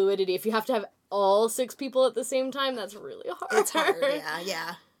some fluidity. If you have to have all 6 people at the same time, that's really hard. It's hard.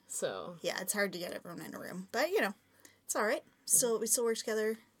 Yeah. So Yeah, it's hard to get everyone in a room, but you know, it's all right. We still work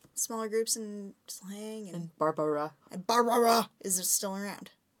together, smaller groups, and just hang. And Barbara. Barbara is still around.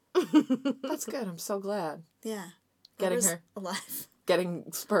 That's good. I'm so glad. Yeah, Getting Barbara's her. alive.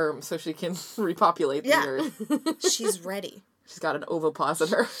 Getting sperm so she can repopulate the Yeah. earth. She's ready. She's got an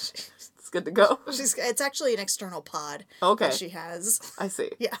ovipositor. It's good to go. It's actually an external pod. Okay. That she has. I see.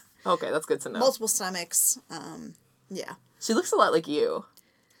 Yeah, Okay, that's good to know. multiple stomachs. Yeah. She looks a lot like you.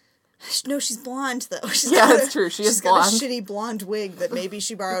 No, she's blonde though. She's Yeah, got that's true. She is she's got blonde. a shitty blonde wig that maybe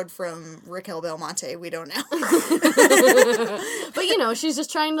she borrowed from Raquel Belmonte. We don't know. but you know, she's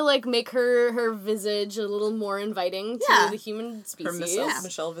just trying to like make her visage a little more inviting to Yeah. the human Her species.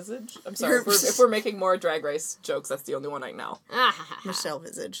 Michelle Visage. I'm sorry. If we're making more Drag Race jokes, that's the only one I know. Michelle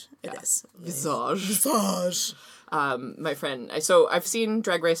Visage. It is. Visage. Visage. My friend. So I've seen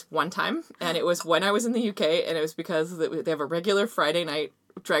Drag Race one time, and it was when I was in the UK, and it was because they have a regular Friday night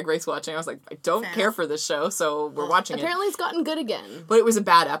Drag Race watching. I was like, I don't Fair care enough. for this show, so we're watching it. Apparently, it's gotten good again. But it was a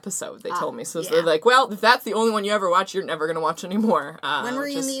bad episode, they told me. So yeah. they're like, well, if that's the only one you ever watch, you're never going to watch anymore. When were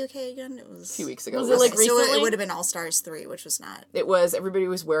you in just the UK again? It was a few weeks ago. Was it, like, So recently? it would have been All Stars 3, which was not. It was, everybody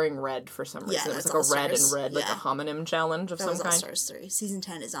was wearing red for some reason. Yeah, It was that's like a red and All-Stars. red, like a Yeah. homonym challenge of That some was All kind. Stars 3. Season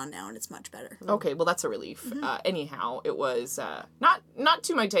 10 is on now, and it's much better. Okay, well that's a relief. Mm-hmm. Anyhow, it was not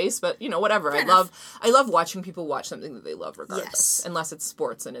to my taste, but you know whatever. Fair I love watching people watch something that they love, regardless. Yes. Unless it's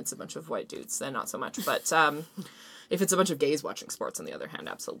sports and it's a bunch of white dudes, then not so much. But if it's a bunch of gays watching sports, on the other hand,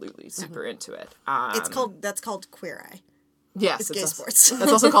 absolutely super into it. That's called Queer Eye. Yes, It's gay sports.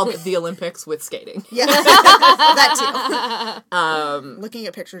 That's also called the Olympics with skating. Yeah, that too. Looking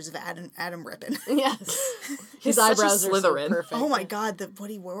at pictures of Adam Rippon. Yes, He's his such a eyebrows are so Slytherin. perfect. Oh my god, what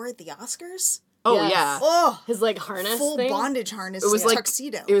he wore at the Oscars? Oh Yes. yeah. Oh, His like harness full thing. bondage harness. It was like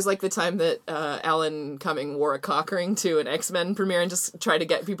tuxedo. It was like the time that Alan Cumming wore a cock ring to an X-Men premiere and just tried to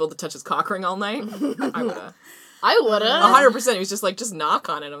get people to touch his cock ring all night. I would have. I would've. 100%. He was just like, just knock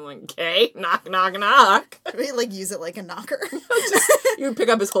on it. I'm like, okay, knock, knock, knock. We like use it like a knocker. You would pick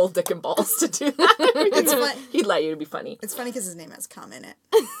up his whole dick and balls to do that. It's fun. He'd let you to be funny. It's funny because his name has cum in it.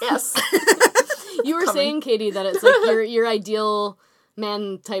 Yes. You were saying, Katie, that it's like your ideal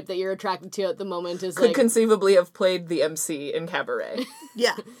man type that you're attracted to at the moment is Could like conceivably have played the MC in Cabaret.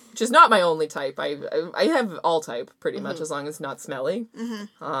 Yeah. Which is not my only type. I have all type pretty much, as long as it's not smelly.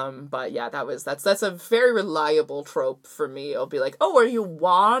 But yeah, that's a very reliable trope for me. I'll be like, oh, are you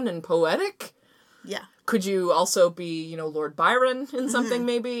wan and poetic? Yeah. Could you also be, Lord Byron in something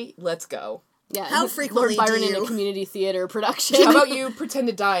maybe? Let's go. yeah. How frequently Lord Byron do in a you- community theater production? How about you pretend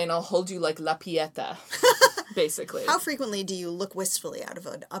to die and I'll hold you like La Pieta, basically. How frequently do you look wistfully out of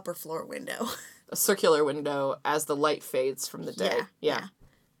an upper floor window? A circular window as the light fades from the day. Yeah.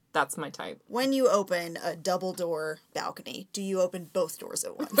 That's my type. When you open a double door balcony, do you open both doors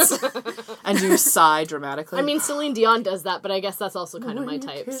at once? And do you sigh dramatically? I mean, Celine Dion does that, but I guess that's also kind of my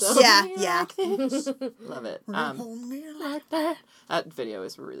type. So yeah. Love it. Hold me like That video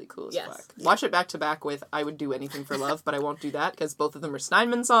is really cool as Yes. fuck. Watch it back to back with I Would Do Anything for Love, but I won't do that because both of them are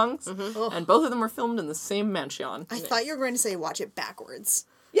Steinman songs, and both of them were filmed in the same mansion. I thought you were going to say watch it backwards,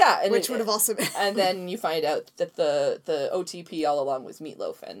 Yeah, and which would have also been. And then you find out that the OTP all along was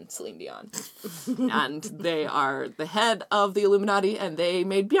Meatloaf and Celine Dion. And they are the head of the Illuminati, and they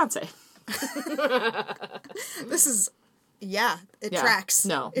made Beyonce. This is, it Yeah. tracks.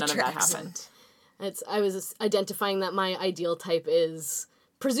 No, It none tracks. of that happened. I was identifying that my ideal type is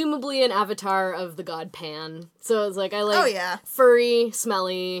presumably an avatar of the god Pan. So it's like I like Oh, yeah. furry,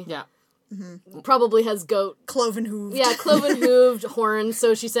 smelly, Yeah. probably has goat. Cloven hooved. Yeah, cloven hooved horns.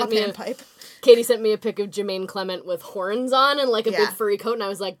 So she sent me Panpipe. Katie sent me a pic of Jermaine Clement with horns on and like a Yeah. big furry coat, and I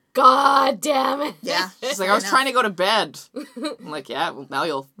was like, God damn it! Yeah. She's like, I was trying to go to bed. I'm like, yeah, well, now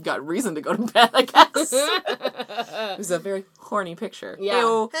you'll got reason to go to bed, I guess. It was a very horny picture. Yeah.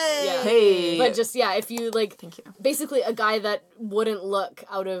 Heyo. Hey. Yeah. Hey. But just if you like, Thank you. basically a guy that wouldn't look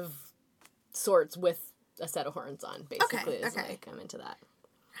out of sorts with a set of horns on. Basically, is okay. like I'm into that.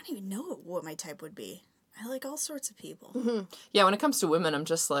 I don't even know what my type would be. I like all sorts of people. Yeah, when it comes to women, I'm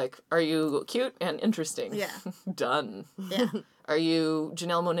just like, are you cute and interesting? Yeah. Done. Yeah. Are you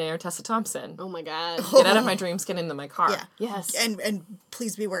Janelle Monáe or Tessa Thompson? Oh my god. Get out of my dreams, get into my car. Yeah. Yes. And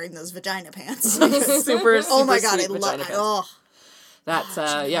please be wearing those vagina pants. Super, Oh my super god, I sweet love vagina it. pants. Oh, That's,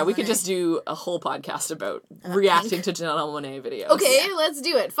 yeah, we could just do a whole podcast about reacting to Janelle Monáe videos. Okay, let's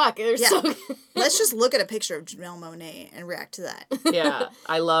do it. Fuck, they're Yeah. so good. let's just look at a picture of Janelle Monáe and react to that. Yeah,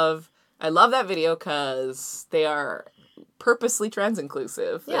 I love that video because they are purposely trans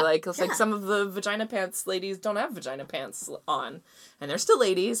inclusive. Yeah. It's like some of the vagina pants ladies don't have vagina pants on, and they're still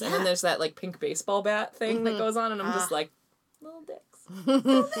ladies. And then there's that like pink baseball bat thing that goes on, and I'm just like, little dicks,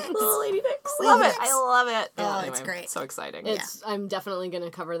 little lady dicks. Little Love it. dicks. I love it. Oh, Anyway, it's great. So exciting. I'm definitely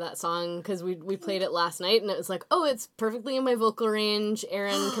gonna cover that song because we played it last night and it was like, oh, it's perfectly in my vocal range.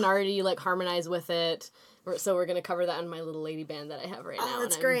 Aaron can already like harmonize with it. So we're gonna cover that in my little lady band that I have right now.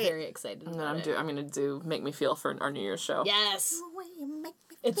 that's and great. I'm very excited And about then it. I'm gonna do Make Me Feel for our New Year's show. Yes, The way you make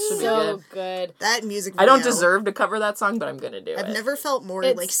me it's Should be so good. That music I video. don't deserve to cover that song, but I'm gonna do I've it. never felt more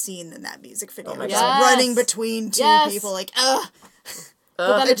It's- like seen than that music video. my Just God. running Yes. between two Yes. people, like,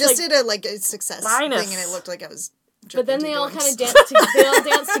 But then I it's just like, did a success Linus. thing, and it looked like I was. but then jumping they all two kind of doings. dance. They all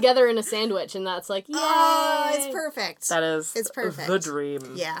dance together in a sandwich, and that's like, yay! Oh, it's perfect. That is It's perfect. the dream.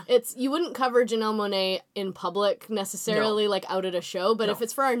 Yeah. It's you wouldn't cover Janelle Monáe in public necessarily, like out at a show, but if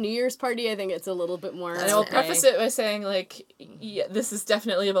it's for our New Year's party, I think it's a little bit more. And I will okay. preface it by saying, like, yeah, this is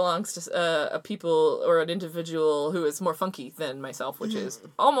definitely belongs to a people or an individual who is more funky than myself, which is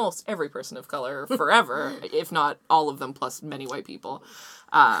almost every person of color forever, if not all of them, plus many white people.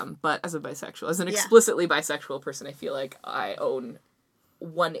 But as a bisexual, as an explicitly bisexual person, I feel like I own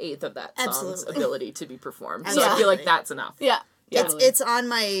 1/8 of that song's Absolutely. ability to be performed. So I Absolutely. feel like that's enough. Yeah. It's on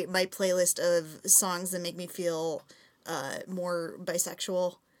my playlist of songs that make me feel more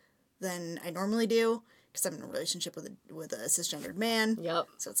bisexual than I normally do because I'm in a relationship with a cisgendered man. Yep.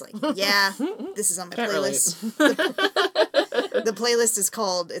 So it's like, yeah, this is on my Can't playlist. The playlist is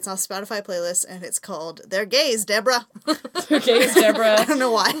called, it's on Spotify playlist, and it's called They're Gays, Deborah. Okay, Deborah. I don't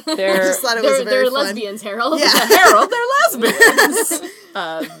know why. I They're- just thought it was They're very fun. lesbians, Harold. Yeah. Harold, they're lesbians.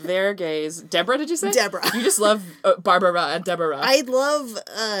 They're gays. Deborah, did you say? Deborah. You just love Barbara and Deborah. I love,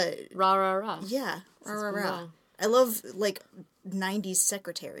 Rah rah rah. yeah, rah, rah, rah. rah. I love, like, 90s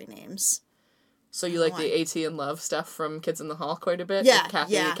secretary names. So you like the AT and Love stuff from Kids in the Hall quite a bit? Yeah,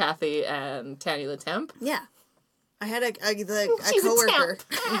 With Kathy and Tanny the Temp? Yeah. I had a She's a coworker.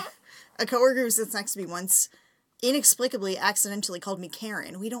 A coworker who sits next to me once inexplicably accidentally called me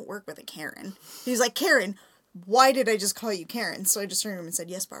Karen. We don't work with a Karen. He was like, Karen, why did I just call you Karen? So I just turned to him and said,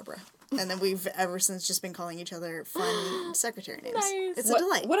 yes, Barbara. And then we've ever since just been calling each other fun secretary names. Nice. It's a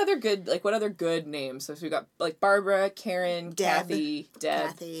delight. What other good names? So we got like Barbara, Karen, Deb, Kathy,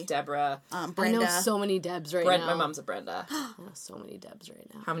 Kathy. Deborah. Brenda. I know so many Debs right Brenda, now. my mom's a Brenda. I know so many Debs right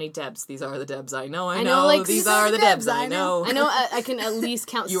now. How many Debs? These are the Debs I know. I know, like, these are the Debs I know. I know I can at least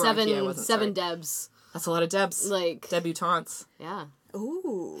count You were on key, I seven wasn't, sorry. Debs. That's a lot of Debs. Like, Debutantes. yeah.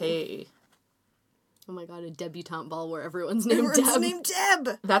 Ooh. Hey. Oh my god, a debutante ball where everyone's named Everyone's Deb. named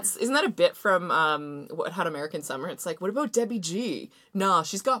Deb. Isn't that a bit from What Hot American Summer? It's like, what about Debbie G? Nah,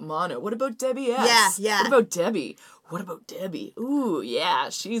 she's got mono. What about Debbie S? Yeah. What about Debbie? What about Debbie? Ooh, yeah,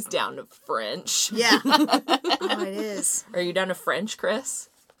 she's down to French. Yeah. Oh, it is. Are you down to French, Chris?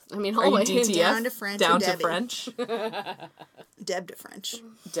 I mean, Are you always. DTF? Down to French Down or to Debbie? French? Deb to French.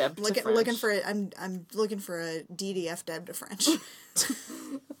 Deb to French. Looking for a, I'm looking for a DDF Deb to French.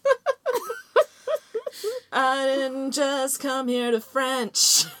 I didn't just come here to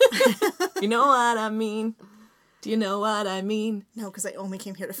French. You know what I mean? Do you know what I mean? No, because I only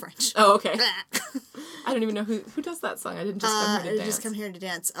came here to French. Oh, okay. I don't even know who does that song. I didn't just come here to I dance. just come here to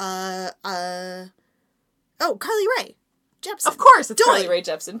dance. Oh, Carly Rae Jepsen. Of course, it's Doy. Carly Rae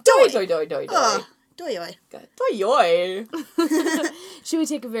Jepsen. Doy, doy, doy, doy, doy. Doyoy. Doy, yoy. Should we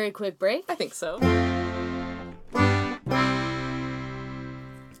take a very quick break? I think so.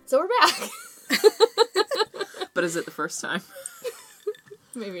 So we're back. But is it the first time?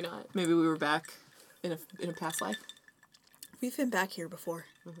 Maybe not. Maybe we were back in a past life. We've been back here before.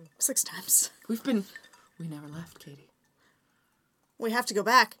 6 times. We never left, Katie. We have to go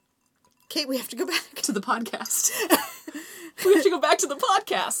back. Kate, we have to go back. To the podcast. We have to go back to the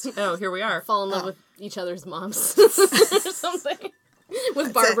podcast. Oh, here we are. Fall in love with each other's moms. Or something.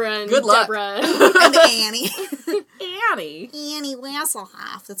 With Barbara and Good luck. Deborah. And Annie. Annie. Annie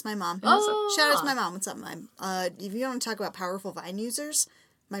Wasselhoff. That's my mom. Oh. Shout out to my mom. What's up, Mom? If you want to talk about powerful Vine users,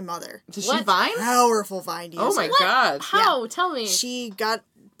 my mother. Did she What? Vine? Powerful Vine user. Oh my god. How? Tell me. She got,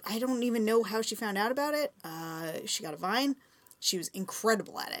 I don't even know how she found out about it. She got a Vine. She was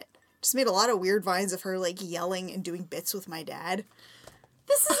incredible at it. Just made a lot of weird Vines of her, like, yelling and doing bits with my dad.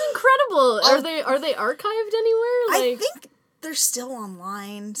 This is incredible. Are they archived anywhere? I think they're still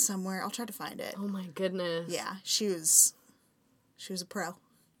online somewhere. I'll try to find it. Oh my goodness. Yeah, she was a pro.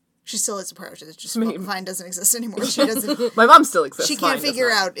 She still is a pro. It's just Me. Vine doesn't exist anymore. She doesn't. My mom still exists. She Vine can't does figure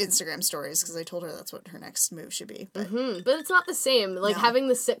not. out Instagram stories because I told her that's what her next move should be. But But it's not the same. Like, No. having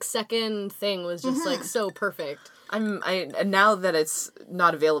the 6-second thing was just, like, so perfect. And now that it's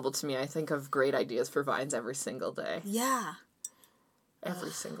not available to me, I think of great ideas for Vines every single day. yeah,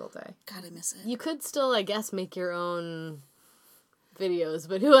 Every single day. God, I miss it. You could still, I guess, make your own videos,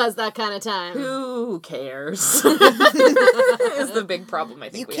 but who has that kind of time? Who cares? Is the big problem I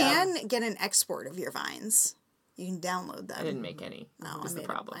think You we have. can get an export of your Vines. You can download them. I didn't make any. No, was I the made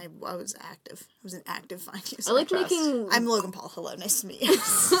problem. I was active. I was an active Vine user. I like trust. making... I'm Logan Paul. Hello, nice to meet you.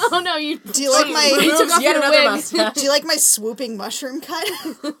 Oh no, you... Do you like you my? took off Yet your another wig. mustache. Do you like my swooping mushroom cut?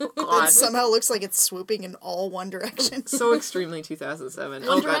 God. It somehow looks like it's swooping in all one direction. So extremely 2007.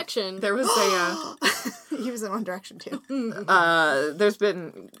 One God. Direction. There was a He was in One Direction too. there's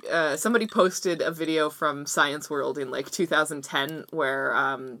been somebody posted a video from Science World in like 2010 where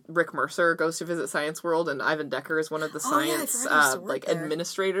Rick Mercer goes to visit Science World and Ivan Decker is one of the Oh, yeah, I science forgot he used to work like there.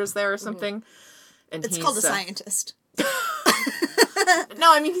 administrators there or something. And It's he's, called a scientist. No,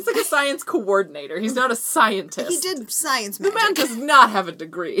 I mean he's like a science coordinator. He's not a scientist. He did science The man magic. does not have a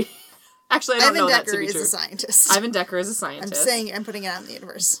degree. Actually, I don't Ivan know that Decker to be is true. a scientist. Ivan Decker is a I'm scientist. I'm putting it out in the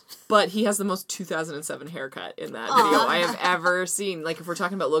universe. But he has the most 2007 haircut in that video I have ever seen. Like, if we're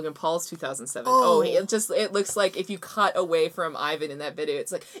talking about Logan Paul's 2007. Oh. It looks like if you cut away from Ivan in that video,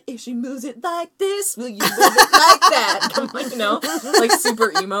 it's like, if she moves it like this, will you move it like that? Like, you know, like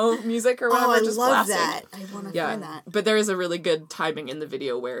super emo music or whatever. Oh, I just love classic. that. I want to find that. But there is a really good timing in the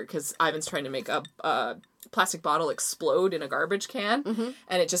video where, because Ivan's trying to make a plastic bottle explode in a garbage can,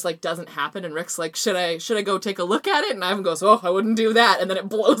 and it just like doesn't happen, and Rick's like, should I go take a look at it? And Ivan goes, oh, I wouldn't do that, and then it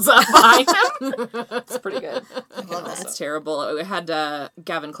blows up behind him. It's pretty good. I love that. It's terrible. I had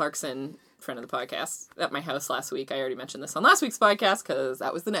Gavin Clarkson, friend of the podcast, at my house last week. I already mentioned this on last week's podcast because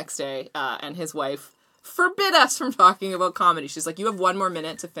that was the next day, and his wife forbid us from talking about comedy. She's like, you have 1 more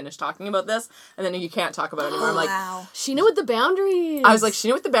minute to finish talking about this, and then you can't talk about it anymore. I'm like, Wow. She knew what the boundaries. I was like, she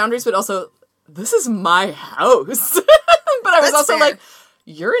knew what the boundaries, but also, this is my house. But I was That's also fair. like,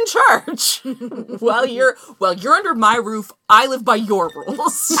 you're in charge. While you're under my roof, I live by your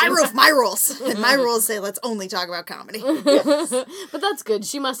rules. My roof, my rules. And my rules say let's only talk about comedy. But that's good.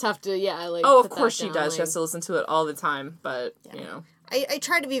 She must have to, like. Oh, of put that course she down, does. She like- has to listen to it all the time, but, you know. I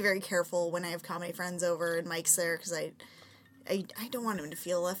try to be very careful when I have comedy friends over and Mike's there, because I don't want him to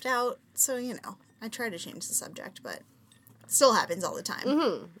feel left out. So, I try to change the subject, but it still happens all the time.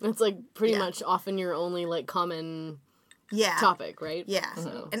 Mm-hmm. It's like pretty much often your only like common topic, right? Yeah.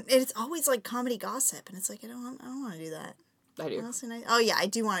 So. And it's always like comedy gossip, and it's like I don't want to do that. I do. Honestly, oh yeah, I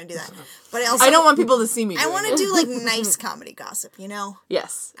do want to do that, but I don't want people to see me. I want to do like nice comedy gossip,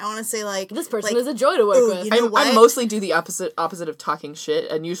 Yes. I want to say like This person like, is a joy to work with. I mostly do the opposite of talking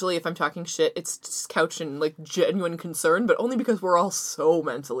shit, and usually if I'm talking shit, it's just couched in like genuine concern, but only because we're all so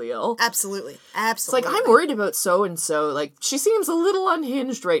mentally ill. Absolutely. It's like, I'm worried about so and so. Like, she seems a little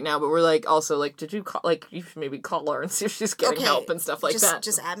unhinged right now, but we're like, also like, did you call? Like, you should maybe call her and see if she's getting help and stuff like that.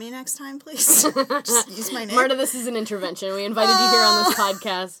 Just add me next time, please. Just use my name. Marta, this is an intervention. We invited you here on this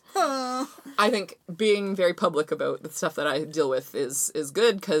podcast. I think being very public about the stuff that I deal with is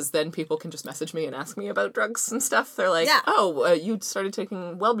good, because then people can just message me and ask me about drugs and stuff. They're like, you started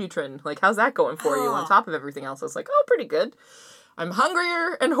taking Wellbutrin. Like, how's that going for you on top of everything else? I was like, oh, pretty good. I'm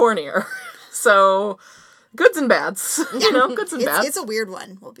hungrier and hornier. So, goods and bads. Goods and bads. It's a weird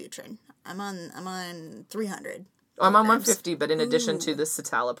one, Wellbutrin. I'm on 300. I'm on 150, but in addition to the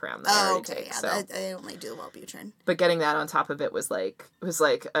citalopram that I already take. Yeah, So. I only do the Wellbutrin. But getting that on top of it was like,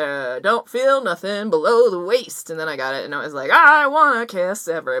 don't feel nothing below the waist. And then I got it, and I was like, I want to kiss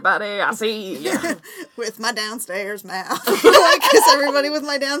everybody I see. With my downstairs mouth. I want to kiss everybody with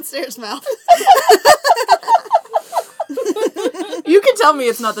my downstairs mouth. You can tell me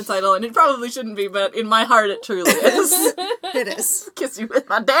it's not the title, and it probably shouldn't be, but in my heart it truly is. It is. Kiss you with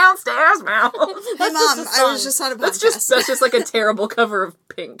my downstairs mouth. Hey, Mom, I was just on a podcast. That's just like a terrible cover of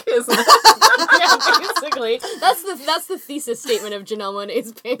Pink, isn't it? Yeah, basically. That's the thesis statement of Janelle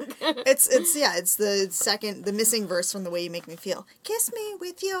Monáe's Pink. It's the missing verse from The Way You Make Me Feel. Kiss me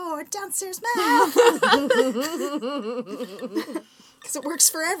with your downstairs mouth. Because it works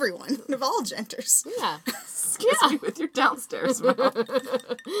for everyone, of all genders. Yeah. Kiss me with your downstairs mouth.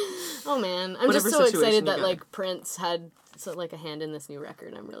 Oh man, I'm Whatever just so excited situation that you like Prince had a hand in this new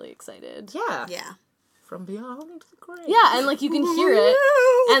record. I'm really excited. Yeah. Yeah. From beyond the grave. Yeah, and like you can hear it,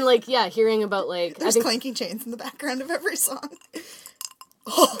 and like hearing about like There's clanking chains in the background of every song.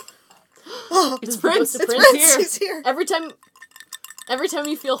 It's Prince. It's Prince. here. He's here. Every time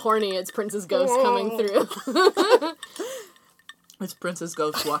you feel horny, it's Prince's ghost coming through. It's Prince's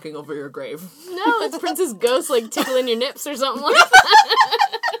ghost walking over your grave. No, it's Prince's ghost like tickling your nips or something like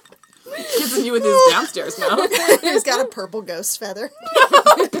that. Kissing you with his downstairs mouth. He's got a purple ghost feather.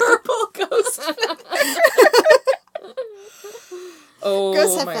 Purple ghost. Oh,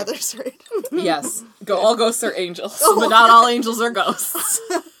 Ghosts have feathers, right? Yes. All ghosts are angels, but not all angels are ghosts.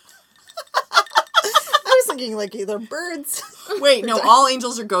 I was thinking like either birds. Wait, no, all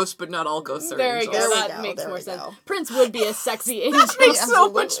angels are ghosts, but not all ghosts are There we angels. go. we That go, makes there more we sense. go. Prince would be a sexy angel. That makes so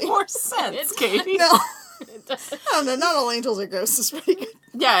Absolutely. much more sense, Katie. No. I don't know, not all angels are ghosts is pretty good.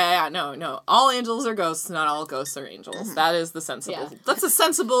 Yeah, no. All angels are ghosts, not all ghosts are angels. That is the sensible. Yeah. That's a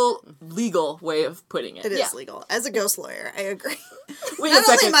sensible, legal way of putting it. It is legal. As a ghost lawyer, I agree. Wait Not a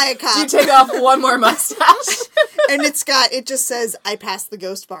second. only am I a cop. Do you take off one more mustache? And it just says, I passed the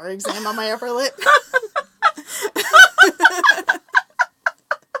ghost bar exam on my upper lip.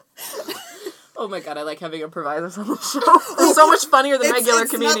 Oh my god, I like having improvisers on the show. They're so much funnier than regular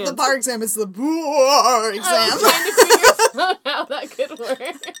it's comedians. Not the bar exam, it's the bar exam. I was trying to figure out how that could work.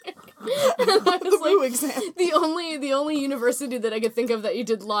 And I The was boo like, exam. the only university that I could think of that you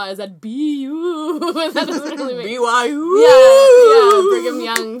did law is at BU. That doesn't really make BYU. Yeah, Brigham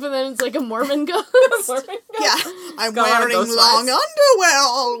Young. But then it's like a Mormon ghost. Yeah, I'm got a lot of wearing ghost long vibes. underwear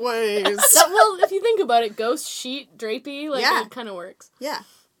always. Well, if you think about it, ghost, sheet, drapey, like Yeah. it kind of works. Yeah.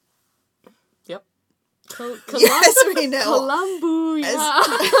 Yep. Yes, we know. Columbu, yeah.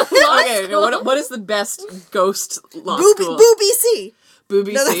 Okay, now what is the best ghost law school? Boo BC. Boo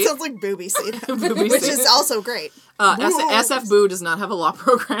BC? No, that sounds like Boo BC. Boo BC. Which is also great. SF Boo does not have a law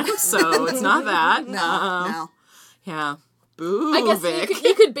program, so it's not that. No. Yeah. Boo I guess Vic.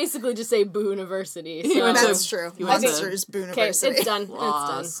 you could basically just say Boo University. So. went to- That's true. You want Monster to- is Boo Okay, University. it's done. Law It's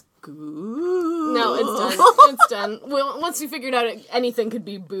done. school. No, it's done. It's done. Well, once we figured out anything could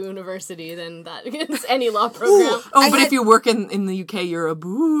be Boo University, then that is any law program. Oh, I but had- if you work in the UK, you're a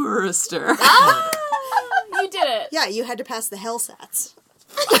boorister. You did it. Yeah, you had to pass the HELSATs.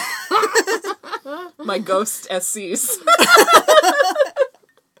 My ghost SCs.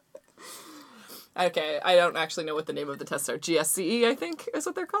 Okay, I don't actually know what the name of the tests are. GSCE, I think, is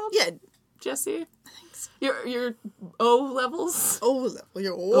what they're called? Yeah. GSCE? Your O levels? Oh,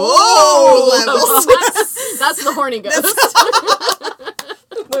 your Oh, levels. That's the horny ghost.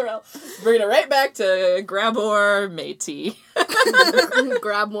 Bringing it right back to Grabor Métis.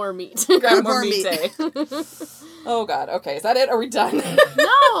 Grab more meat. Grab more more meat. meat. Oh God. Okay, is that it? Are we done?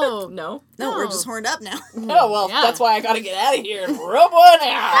 No. No. No, we're No. just horned up now. Oh well, Yeah. that's why I gotta get out of here and rub one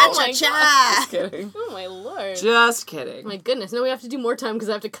out. my Cha-cha. Just kidding. Oh my lord. Just kidding. My goodness. No, we have to do more time because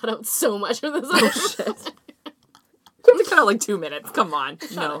I have to cut out so much of this. Oh shit. We have to cut out like 2 minutes. Come on.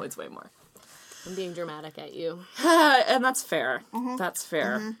 No, it's way more. I'm being dramatic at you. And that's fair. That's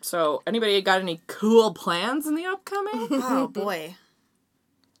fair. So, anybody got any cool plans in the upcoming? Oh boy.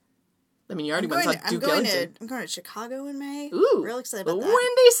 I mean, you already went to Duke Ellington. I'm going to Chicago in May. Ooh, Real excited the about that.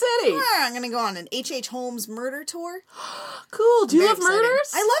 Windy City. Yeah, I'm going to go on an H.H. Holmes murder tour. Cool. Do you Very love excited.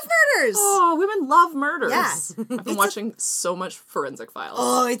 murders? I love murders. Oh, women love murders. Yeah. I've been watching so much Forensic Files.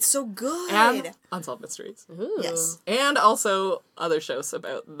 Oh, it's so good. And Unsolved Mysteries. Ooh. Yes. And also other shows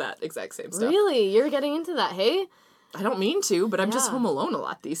about that exact same stuff. Really? You're getting into that, hey? I don't mean to, but I'm just Yeah. home alone a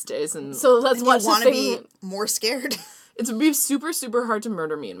lot these days. And So let's And watch you the want to thing. be more scared. it's be super, super hard to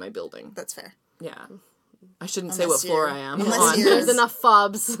murder me in my building. That's fair. Yeah. I shouldn't say what Unless floor you're- I am unless on. you're- There's enough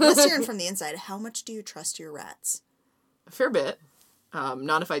fobs. Unless you're in from the inside, how much do you trust your rats? A fair bit.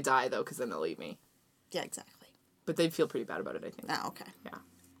 Not if I die, though, because then they'll eat me. Yeah, exactly. But they feel pretty bad about it, I think. Oh, okay. Yeah.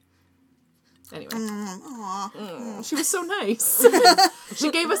 Anyway. Aw. She was so nice.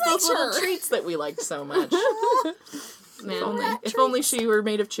 She gave us those little her. treats that we liked so much. Man, If only she were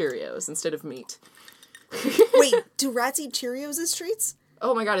made of Cheerios instead of meat. Wait, do rats eat Cheerios as treats?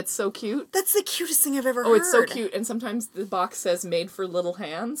 Oh my god, it's so cute. That's the cutest thing I've ever heard. Oh, it's so cute. And sometimes the box says made for little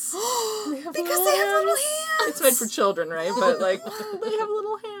hands. Because they have little hands. It's made for children, right? But like, they have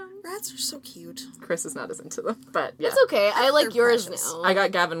little hands. Rats are so cute. Chris is not as into them, but yeah. it's okay. I like They're yours precious. now. I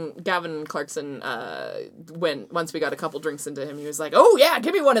got Gavin Clarkson, once we got a couple drinks into him, he was like, oh yeah,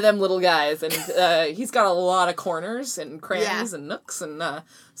 give me one of them little guys. And he's got a lot of corners and crannies Yeah. and nooks. And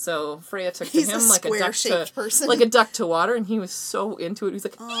so Freya took to He's a him like a duck square-shaped person. like a duck to water. And he was so into it. He was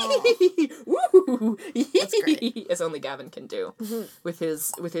like, woo, That's great. as only Gavin can do with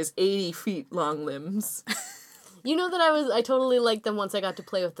his 80 feet long limbs. You know that I totally liked them once I got to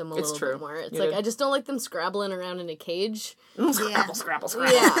play with them a It's little true. bit more. It's You like did. I just don't like them scrabbling around in a cage. Scrabble, scrabble,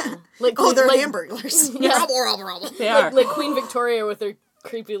 scrabble. Yeah. Like Oh, they're like, hamburgers. Yeah. Rubble, rubble, rubble. They are. like Queen Victoria with her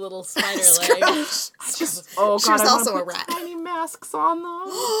creepy little spider legs. Oh She god, was I wanna also a put rat. tiny masks on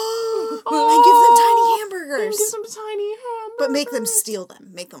them. And give them tiny hamburgers. Give them tiny hamburgers. But make them steal them.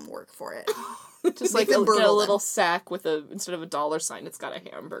 Make them work for it. Just like them a burgle little them. sack with instead of a dollar sign, it's got a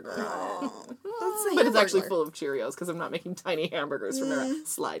hamburger on it. Oh, that's a But it's actually hamburger. full of Cheerios because I'm not making tiny hamburgers from their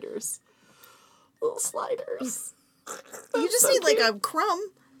sliders. Little sliders. You just so need like cute. a crumb,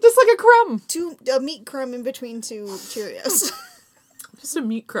 Just like a crumb. a meat crumb in between two Cheerios. Just a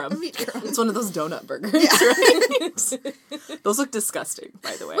meat crumb. meat crumb. It's one of those donut burgers, right? Those look disgusting,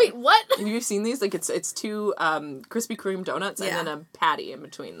 by the way. Wait, what? Have you seen these? Like it's two Krispy Kreme donuts Yeah. and then a patty in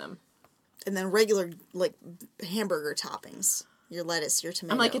between them. And then regular like hamburger toppings. Your lettuce, your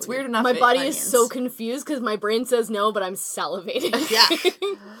tomato. I'm like, it's weird enough. My body is onions. so confused because my brain says no, but I'm salivating. Yeah.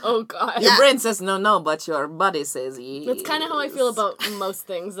 Oh god. Your brain says no, but your body says yes. That's kind of how I feel about most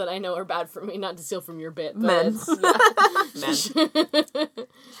things that I know are bad for me. Not to steal from your bit, but Men. it's- Men.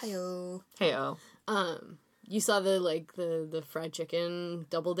 Hi-yo. Heyo. you saw the fried chicken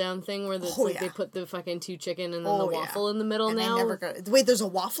double down thing where Oh, like yeah. they put the fucking 2 chicken and then Oh, the yeah. waffle in the middle And now. I never got it. Wait, there's a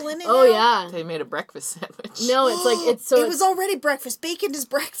waffle in it Oh now? yeah. They made a breakfast sandwich. No, it's like it's so it was already breakfast. Bacon is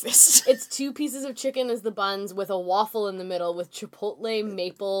breakfast. it's 2 pieces of chicken as the buns with a waffle in the middle with chipotle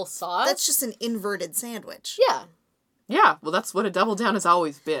maple sauce. That's just an inverted sandwich. yeah. Yeah, well, that's what a double down has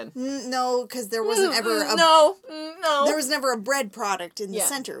always been. No, because there wasn't ever a no. there was never a bread product in the Yeah.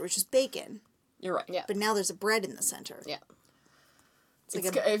 center, which is bacon. You're right. Yeah. But now there's a bread in the center. Yeah. It's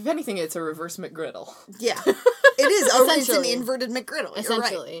It's, like if anything, it's a reverse McGriddle. yeah, it is. It's an Essentially. inverted McGriddle. You're right.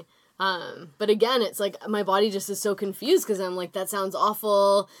 Essentially. But again, it's like my body just is so confused because I'm like, that sounds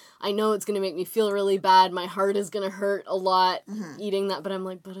awful. I know it's gonna make me feel really bad. My heart is gonna hurt a lot eating that. But I'm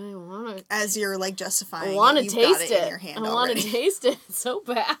like, but I want As you're like to. justifying, I want to you've taste got it. in your hand I want to already. taste it so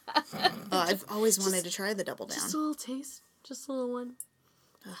bad. I've always wanted to try the double down. Just a little taste. Just a little one.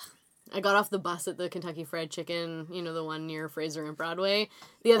 I got off the bus at the Kentucky Fried Chicken, you know, the one near Fraser and Broadway,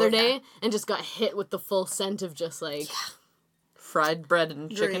 the other day, and just got hit with the full scent of just like, Fried bread and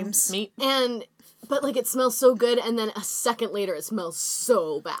chicken Dreams. meat. but like it smells so good, and then a second later it smells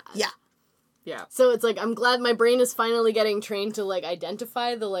so bad. Yeah. Yeah. So it's like, I'm glad my brain is finally getting trained to like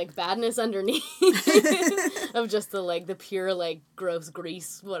identify the like badness underneath of just the like the pure like gross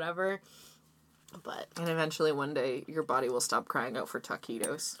grease, whatever. But And eventually one day your body will stop crying out for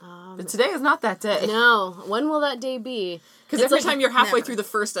taquitos. But today is not that day. no, when will that day be? Because every time you're halfway never. through the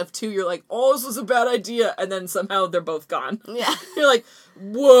first of two, you're like, oh, this was a bad idea. And then somehow they're both gone. Yeah. You're like,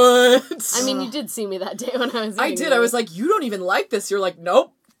 what? I mean, you did see me that day when I was I eating did. those. I was like, you don't even like this. You're like,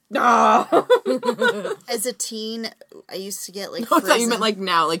 nope. No. As a teen, I used to get like. I thought you frozen- meant like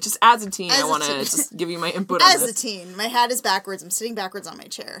now. Like just as a teen, As I a want to teen. just give you my input on As a this. teen, my hat is backwards. I'm sitting backwards on my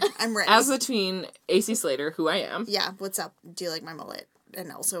chair. I'm ready. As a teen, AC Slater, who I am. Yeah, what's up? Do you like my mullet? And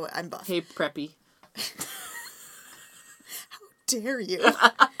also, I'm buff. Hey, Preppy. Dare you?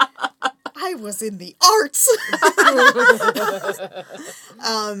 I was in the arts.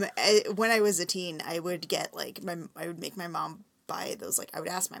 When I was a teen, I would get like I would make my mom buy those, like, I would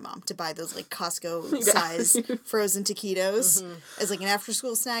ask my mom to buy those like Costco size frozen taquitos as like an after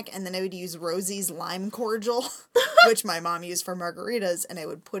school snack, and then I would use Rosie's lime cordial, which my mom used for margaritas, and I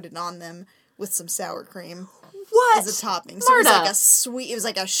would put it on them with some sour cream What? as a topping. So it was Marta. like it was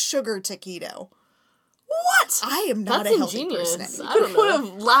like a sugar taquito. What? I am not That's a healthy ingenious. person I anymore. don't Put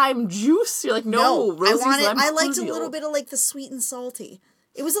know. a lime juice. You're like, no, I Rosie's wanted. lime I liked a cordial. little bit of like the sweet and salty.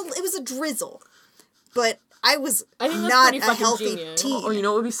 It was a drizzle, but I was I think that's not pretty a fucking healthy genius. teen. Oh, you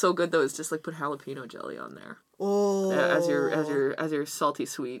know what would be so good though is just like put jalapeno jelly on there Oh, as your salty,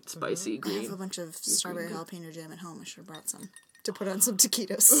 sweet, spicy I have a green. bunch of strawberry jalapeno jam at home. I should have brought some to put on some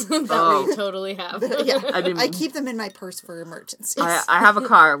taquitos. That we totally have. Yeah, I mean- I keep them in my purse for emergencies. I have a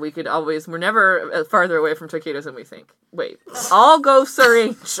car. We could always. We're never farther away from taquitos than we think. Wait, all ghosts are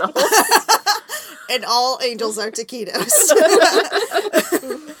angels. And all angels are taquitos.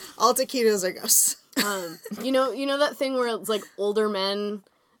 All taquitos are ghosts. You know that thing where it's like older men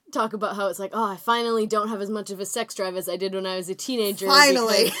talk about how it's like, oh, I finally don't have as much of a sex drive as I did when I was a teenager.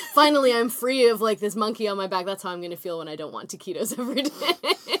 Finally. because finally I'm free of like this monkey on my back. That's how I'm gonna feel when I don't want taquitos every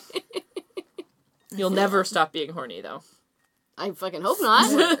day. You'll never stop being horny though. I fucking hope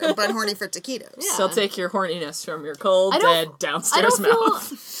not. But horny for taquitos. Yeah. They'll take your horniness from your cold, I don't- dead I downstairs don't feel.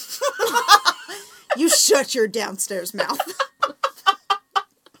 mouth. You shut your downstairs mouth.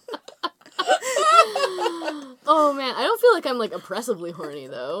 Oh man, I don't feel like I'm like oppressively horny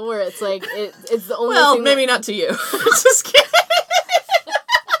though. Where it's like it's the only. Well, thing maybe not to you. Just kidding.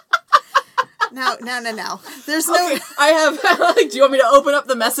 No. There's no. I have. Like, do you want me to open up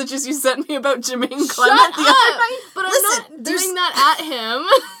the messages you sent me about Jermaine Clement Shut the other up! night? But I'm Listen, not there's- doing that at him.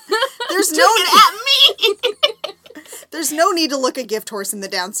 There's no. At me. There's no need to look a gift horse in the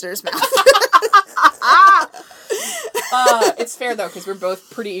downstairs mouth. It's fair though, because we're both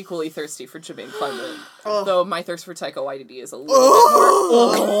pretty equally thirsty for Jermaine Clement. Oh. Though my thirst for Taika Waititi is a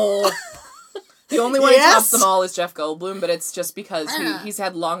little bit more. The only one who tops Yes. them all is Jeff Goldblum, but it's just because he's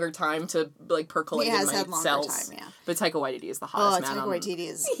had longer time to like percolate He has in my had longer cells. time, yeah. But Taika Waititi is the Oh, hottest man Taika on Waititi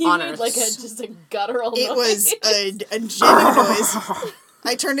is. He On made Earth. like just a guttural It noise. was a genuine noise.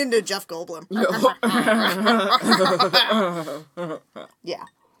 I turned into Jeff Goldblum. Yeah.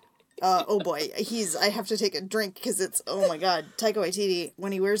 Oh boy, I have to take a drink because it's, oh my god, Taika Waititi,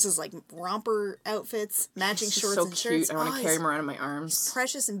 when he wears his like romper outfits, matching He's shorts so and cute. shirts, I want to carry he's him around in my arms.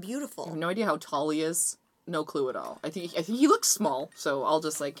 precious and I beautiful. have no idea how tall he is. No clue at all. I think he looks small, so I'll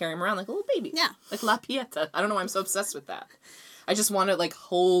just like carry him around like a little baby. Yeah. Like La Pieta. I don't know why I'm so obsessed with that. I just want to like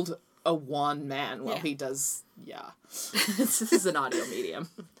hold a wan man while Yeah. he does. Yeah. This is an audio medium.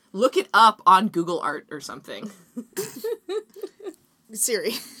 Look it up on Google Art or something.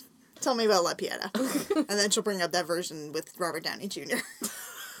 Siri, tell me about La Pieta. And then she'll bring up that version with Robert Downey Jr.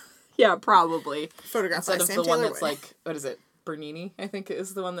 Yeah, probably. Photographed by Instead of Sam the one Taylor that's Wood. like, what is it? Bernini, I think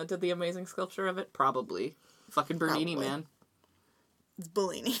is the one that did the amazing sculpture of it. Probably. Fucking Bernini, Probably. man. It's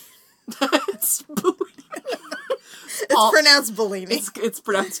Bellini. It's It's pronounced Bellini. It's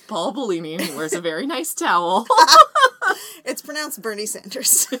pronounced Paul Bellini, and he wears a very nice towel. It's pronounced Bernie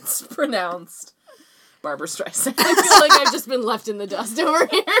Sanders. It's pronounced Barbara Streisand. I feel like I've just been left in the dust over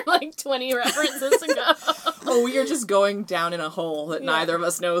here like 20 references ago. Oh, we are just going down in a hole that neither of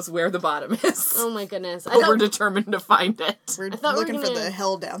us knows where the bottom is. Oh my goodness. But we're determined to find it. We're thought we were looking for gonna- the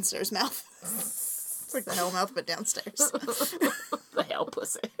hell downstairs mouth. It's like the hell mouth, but downstairs. The hell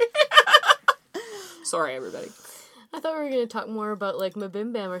pussy. Sorry, everybody. I thought we were going to talk more about like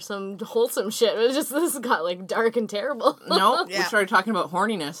Mabim Bam or some wholesome shit. It was just, this got like dark and terrible. Nope. We Yeah. started talking about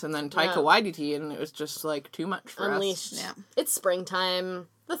horniness and then Taika Yeah. Waititi, and it was just like too much for Unleashed. us. Yeah. It's springtime.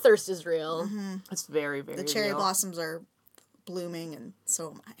 The thirst is real. It's very, very The cherry real. blossoms are blooming, and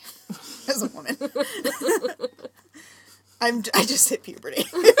so am I. As a woman. I just hit puberty.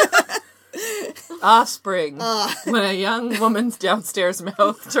 Spring. When a young woman's downstairs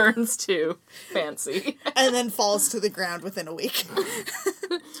mouth turns to fancy. And then falls to the ground within a week.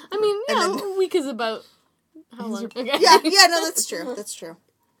 I mean, And a week is about how long? Okay. Yeah, no, that's true. That's true.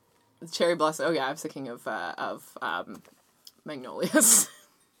 Cherry blossom. Oh yeah, I was thinking of magnolias.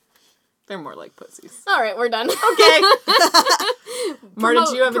 They're more like pussies. All right, we're done. Okay. Marta,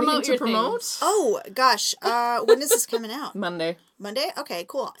 do you have promote anything to your promote? things. Oh gosh, when is this coming out? Monday. Monday? Okay,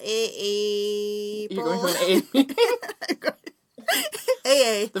 cool. April. You're going to an AA meeting.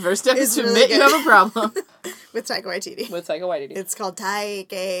 AA The first step is It's to really admit you good. have a problem. with Taika Waititi. With Taika Waititi. It's called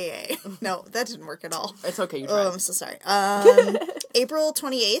Taika AA. No, that didn't work at all. It's okay, you Oh, tried. I'm so sorry. April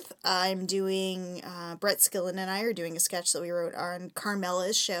 28th, I'm doing, Brett Skillen and I are doing a sketch that we wrote on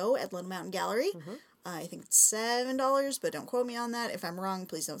Carmela's show at Little Mountain Gallery. I think it's $7, but don't quote me on that. If I'm wrong,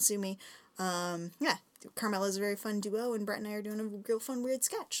 please don't sue me. Yeah, Carmela's a very fun duo, and Brett and I are doing a real fun, weird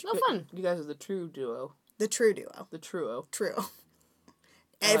sketch. Oh, fun. You guys are the true duo. The true duo. The truo. True.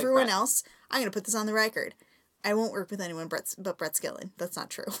 like Everyone Brett. else, I'm going to put this on the record. I won't work with anyone but Brett Skillen. That's not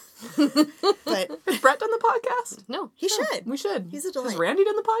true. But Has Brett done the podcast? No. he should. We should. He's a delight. Has Randy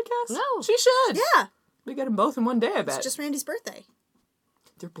done the podcast? No. She should. Yeah. We get them both in one day, I bet. It's just Randy's birthday.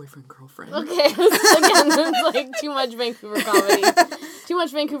 Their boyfriend, girlfriend. Okay, again, it's like too much Vancouver comedy. Too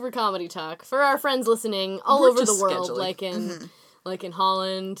much Vancouver comedy talk. For our friends listening all We're over the just world, scheduling. like in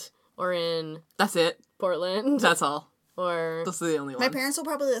Holland or in That's it. Portland That's all. or Those are the only My ones. parents will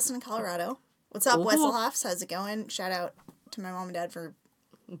probably listen in Colorado. What's up, Ooh. Wesselhoffs? How's it going? Shout out to my mom and dad for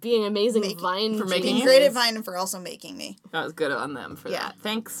being amazing Making- Vine for making being you? great at Vine and for also making me. That was good on them for Yeah. that.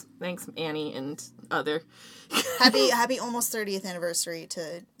 Thanks, Annie and other. Happy almost 30th anniversary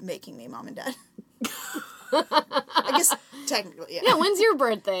to making me, mom and dad. I guess technically, yeah. Yeah, when's your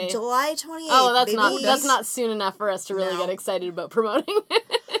birthday? July 28th. Oh, that's baby. not soon enough for us to really No. get excited about promoting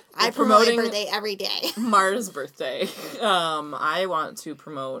it. I promote my promoting- birthday every day. Marta's birthday. I want to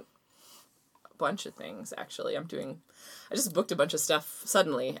promote a bunch of things, actually. I just booked a bunch of stuff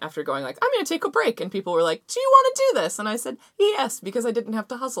suddenly after going like, I'm going to take a break. And people were like, do you want to do this? And I said, yes, because I didn't have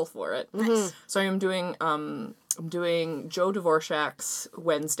to hustle for it. Nice. So I'm doing Joe Dvorak's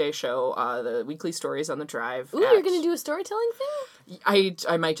Wednesday show, the weekly stories on the drive. Ooh, you're gonna do a storytelling thing?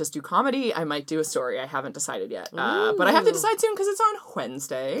 I might just do comedy. I might do a story. I haven't decided yet. But I have to decide soon because it's on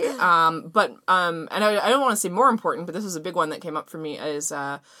Wednesday. And I don't want to say more important, but this is a big one that came up for me is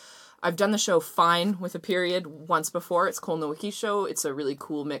I've done the show Fine with a period once before. It's Cole Nowicki's show. It's a really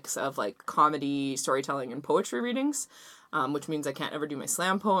cool mix of like comedy, storytelling, and poetry readings. Which means I can't ever do my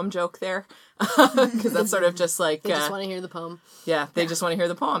slam poem joke there. Because that's sort of just like... They just want to hear the poem. Yeah, they just want to hear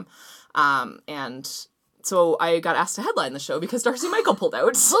the poem. And so I got asked to headline the show because Darcy Michael pulled out.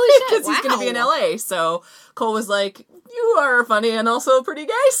 Holy shit, Because he's going to be in wow. LA. So Cole was like, you are funny and also pretty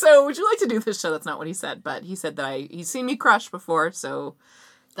gay, so would you like to do this show? That's not what he said, but he said that he's seen me crush before, so...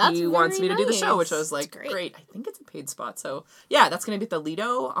 That's he wants me very to do the show, which I nice. was like, great. great. I think it's a paid spot. So, yeah, that's going to be at the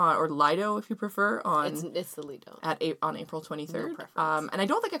Lido, or Lido if you prefer, It's the Lido. on April 23rd. No preference. And I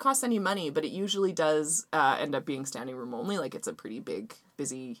don't think it costs any money, but it usually does end up being standing room only. Like, it's a pretty big,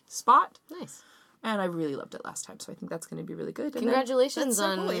 busy spot. Nice. And I really loved it last time, so I think that's going to be really good. And then- Congratulations That's so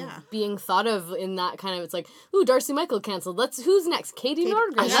on cool, yeah. being thought of in that kind of. It's like, ooh, Darcy Michael canceled. Who's next? Katie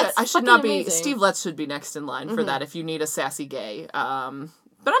Nordgren. I should, That's I should fucking not be. amazing. Steve Letts should be next in line for that if you need a sassy gay.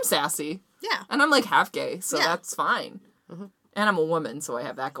 But I'm sassy. Yeah. And I'm like half gay, so Yeah. that's fine. And I'm a woman, so I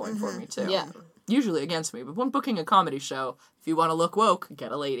have that going for me too. Yeah. Usually against me, but when booking a comedy show, if you want to look woke,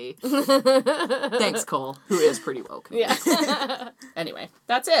 get a lady. Thanks, Cole, who is pretty woke. Yeah. Anyway,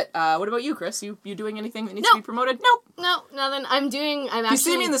 that's it. What about you, Chris? You doing anything that needs No. to be promoted? Nope. No, nothing. I'm If you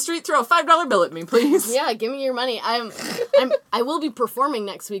see me in the street, throw a $5 bill at me, please. Yeah, give me your money. I will be performing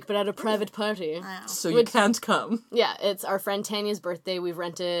next week, but at a private party. Wow. So you can't come. Yeah, it's our friend Tanya's birthday. We've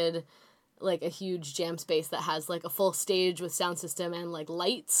rented like a huge jam space that has like a full stage with sound system and like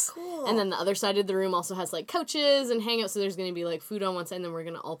lights. Cool. And then the other side of the room also has like couches and hangouts. So there's gonna be like food on one side, and then we're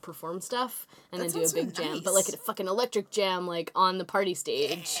gonna all perform stuff and That then do a sounds big jam. nice. But like a fucking electric jam like on the party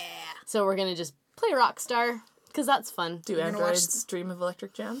stage. So we're gonna just play Rockstar because that's fun. Do gonna watch androids dream of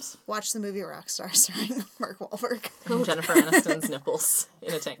electric jams? Watch the movie Rockstar starring Mark Wahlberg. Jennifer Aniston's nipples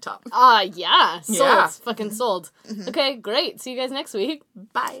in a tank top. Yeah, sold. Yeah. Fucking sold. Okay, great. See you guys next week.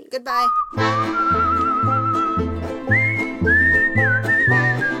 Bye. Goodbye.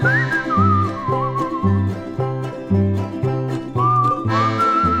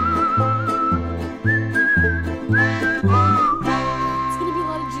 It's gonna be a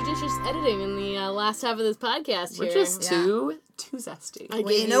lot of judicious editing in the last half of this podcast here. We're just Yeah. too zesty. I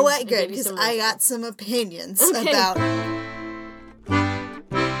Well, you gave know what? I Good, gave you because some I roasted. got some opinions Okay. about